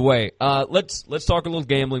either way, let's talk a little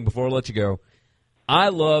gambling before I let you go. I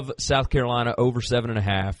love South Carolina over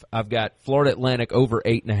 7.5. I've got Florida Atlantic over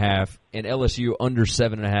 8.5 and LSU under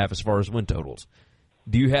 7.5 as far as win totals.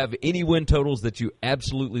 Do you have any win totals that you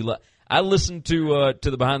absolutely love? I listened to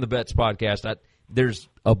the Behind the Bets podcast. There's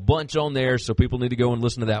a bunch on there, so people need to go and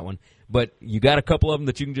listen to that one. But you got a couple of them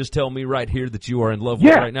that you can just tell me right here that you are in love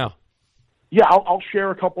with right now. Yeah, I'll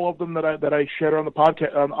share a couple of them that I shared on the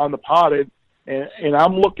podcast on the pod, and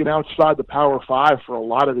I'm looking outside the Power 5 for a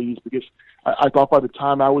lot of these because I thought by the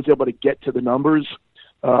time I was able to get to the numbers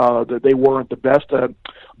that they weren't the best.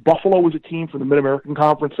 Buffalo was a team from the Mid-American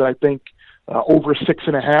Conference that I think over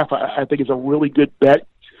 6.5 I think is a really good bet.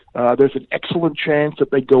 There's an excellent chance that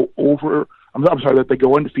they go over. That they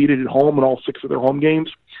go undefeated at home in all 6 of their home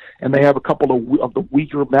games, and they have a couple of the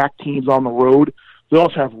weaker MAC teams on the road. They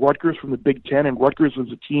also have Rutgers from the Big Ten, and Rutgers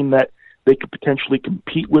is a team that they could potentially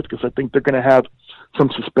compete with because I think they're going to have some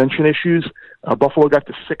suspension issues. Buffalo got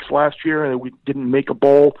to 6 last year, and we didn't make a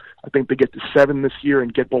bowl. I think they get to 7 this year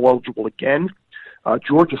and get bowl eligible again.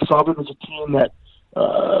 Georgia Southern is a team that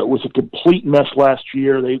was a complete mess last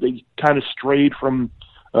year. They kind of strayed from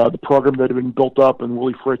the program that had been built up, and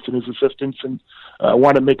Willie Fritz and his assistants, and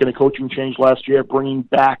wound up making a coaching change last year, bringing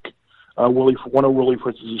back one of Willie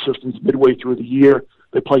Fritz's assistants midway through the year.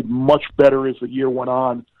 They played much better as the year went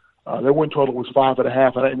on. Their win total was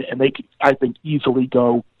 5.5, and they could, I think, easily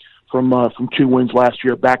go from 2 wins last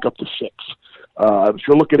year back up to 6. If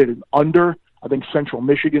you're looking at an under, I think Central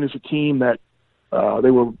Michigan is a team that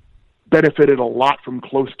they were benefited a lot from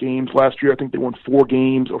close games last year. I think they won 4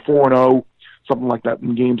 games or 4-0, something like that,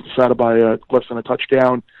 in games decided by less than a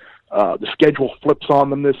touchdown. The schedule flips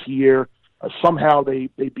on them this year. Somehow they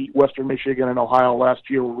beat Western Michigan and Ohio last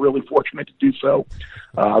year. We're really fortunate to do so.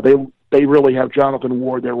 They really have Jonathan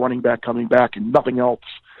Ward, their running back, coming back, and nothing else.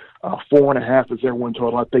 4.5 is their win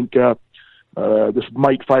total. I think this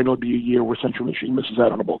might finally be a year where Central Michigan misses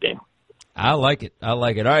out on a bowl game. I like it. All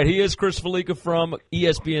right, he is Chris Fallica from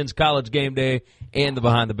ESPN's College Game Day and the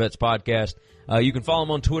Behind the Bets podcast. You can follow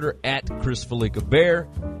him on Twitter at Chris Fallica Bear.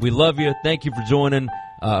 We love you. Thank you for joining.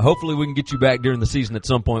 Hopefully we can get you back during the season at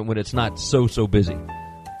some point when it's not so busy.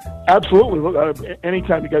 Absolutely. Look,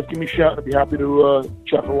 anytime you guys give me a shout, I'd be happy to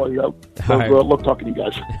chat for a while. Love talking to you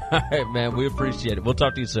guys. All right, man. We appreciate it. We'll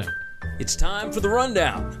talk to you soon. It's time for the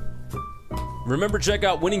rundown. Remember, check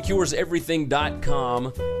out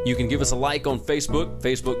winningcureseverything.com. You can give us a like on Facebook,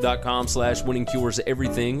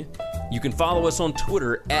 facebook.com/winningcureseverything. You can follow us on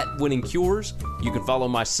Twitter at winningcures. You can follow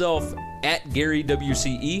myself at Gary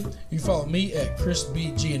WCE. You follow me at Chris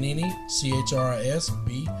B. Giannini,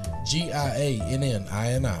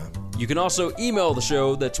 ChrisBgiannini. You can also email the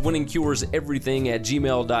show, that's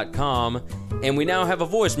winningcureseverything@gmail.com. And we now have a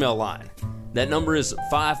voicemail line. That number is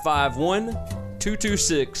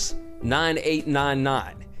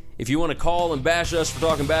 551-226-9899. If you want to call and bash us for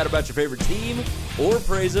talking bad about your favorite team, or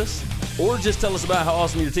praise us, or just tell us about how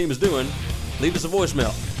awesome your team is doing, leave us a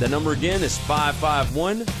voicemail. That number again is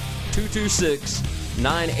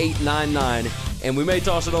 551-226-9899, and we may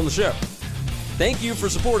toss it on the show. Thank you for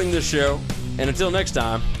supporting this show, and until next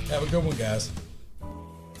time, have a good one, guys.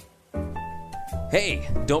 Hey,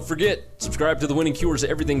 don't forget, subscribe to the Winning Cures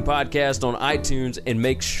Everything podcast on iTunes and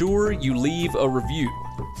make sure you leave a review.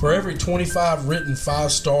 For every 25 written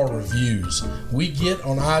 5-star reviews we get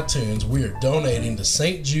on iTunes, we are donating to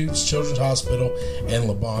St. Jude's Children's Hospital and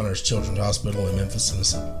Le Bonheur Children's Hospital in Memphis,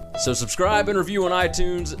 Tennessee. So subscribe and review on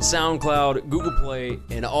iTunes, SoundCloud, Google Play,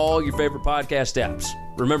 and all your favorite podcast apps.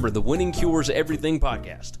 Remember, the Winning Cures Everything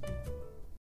podcast.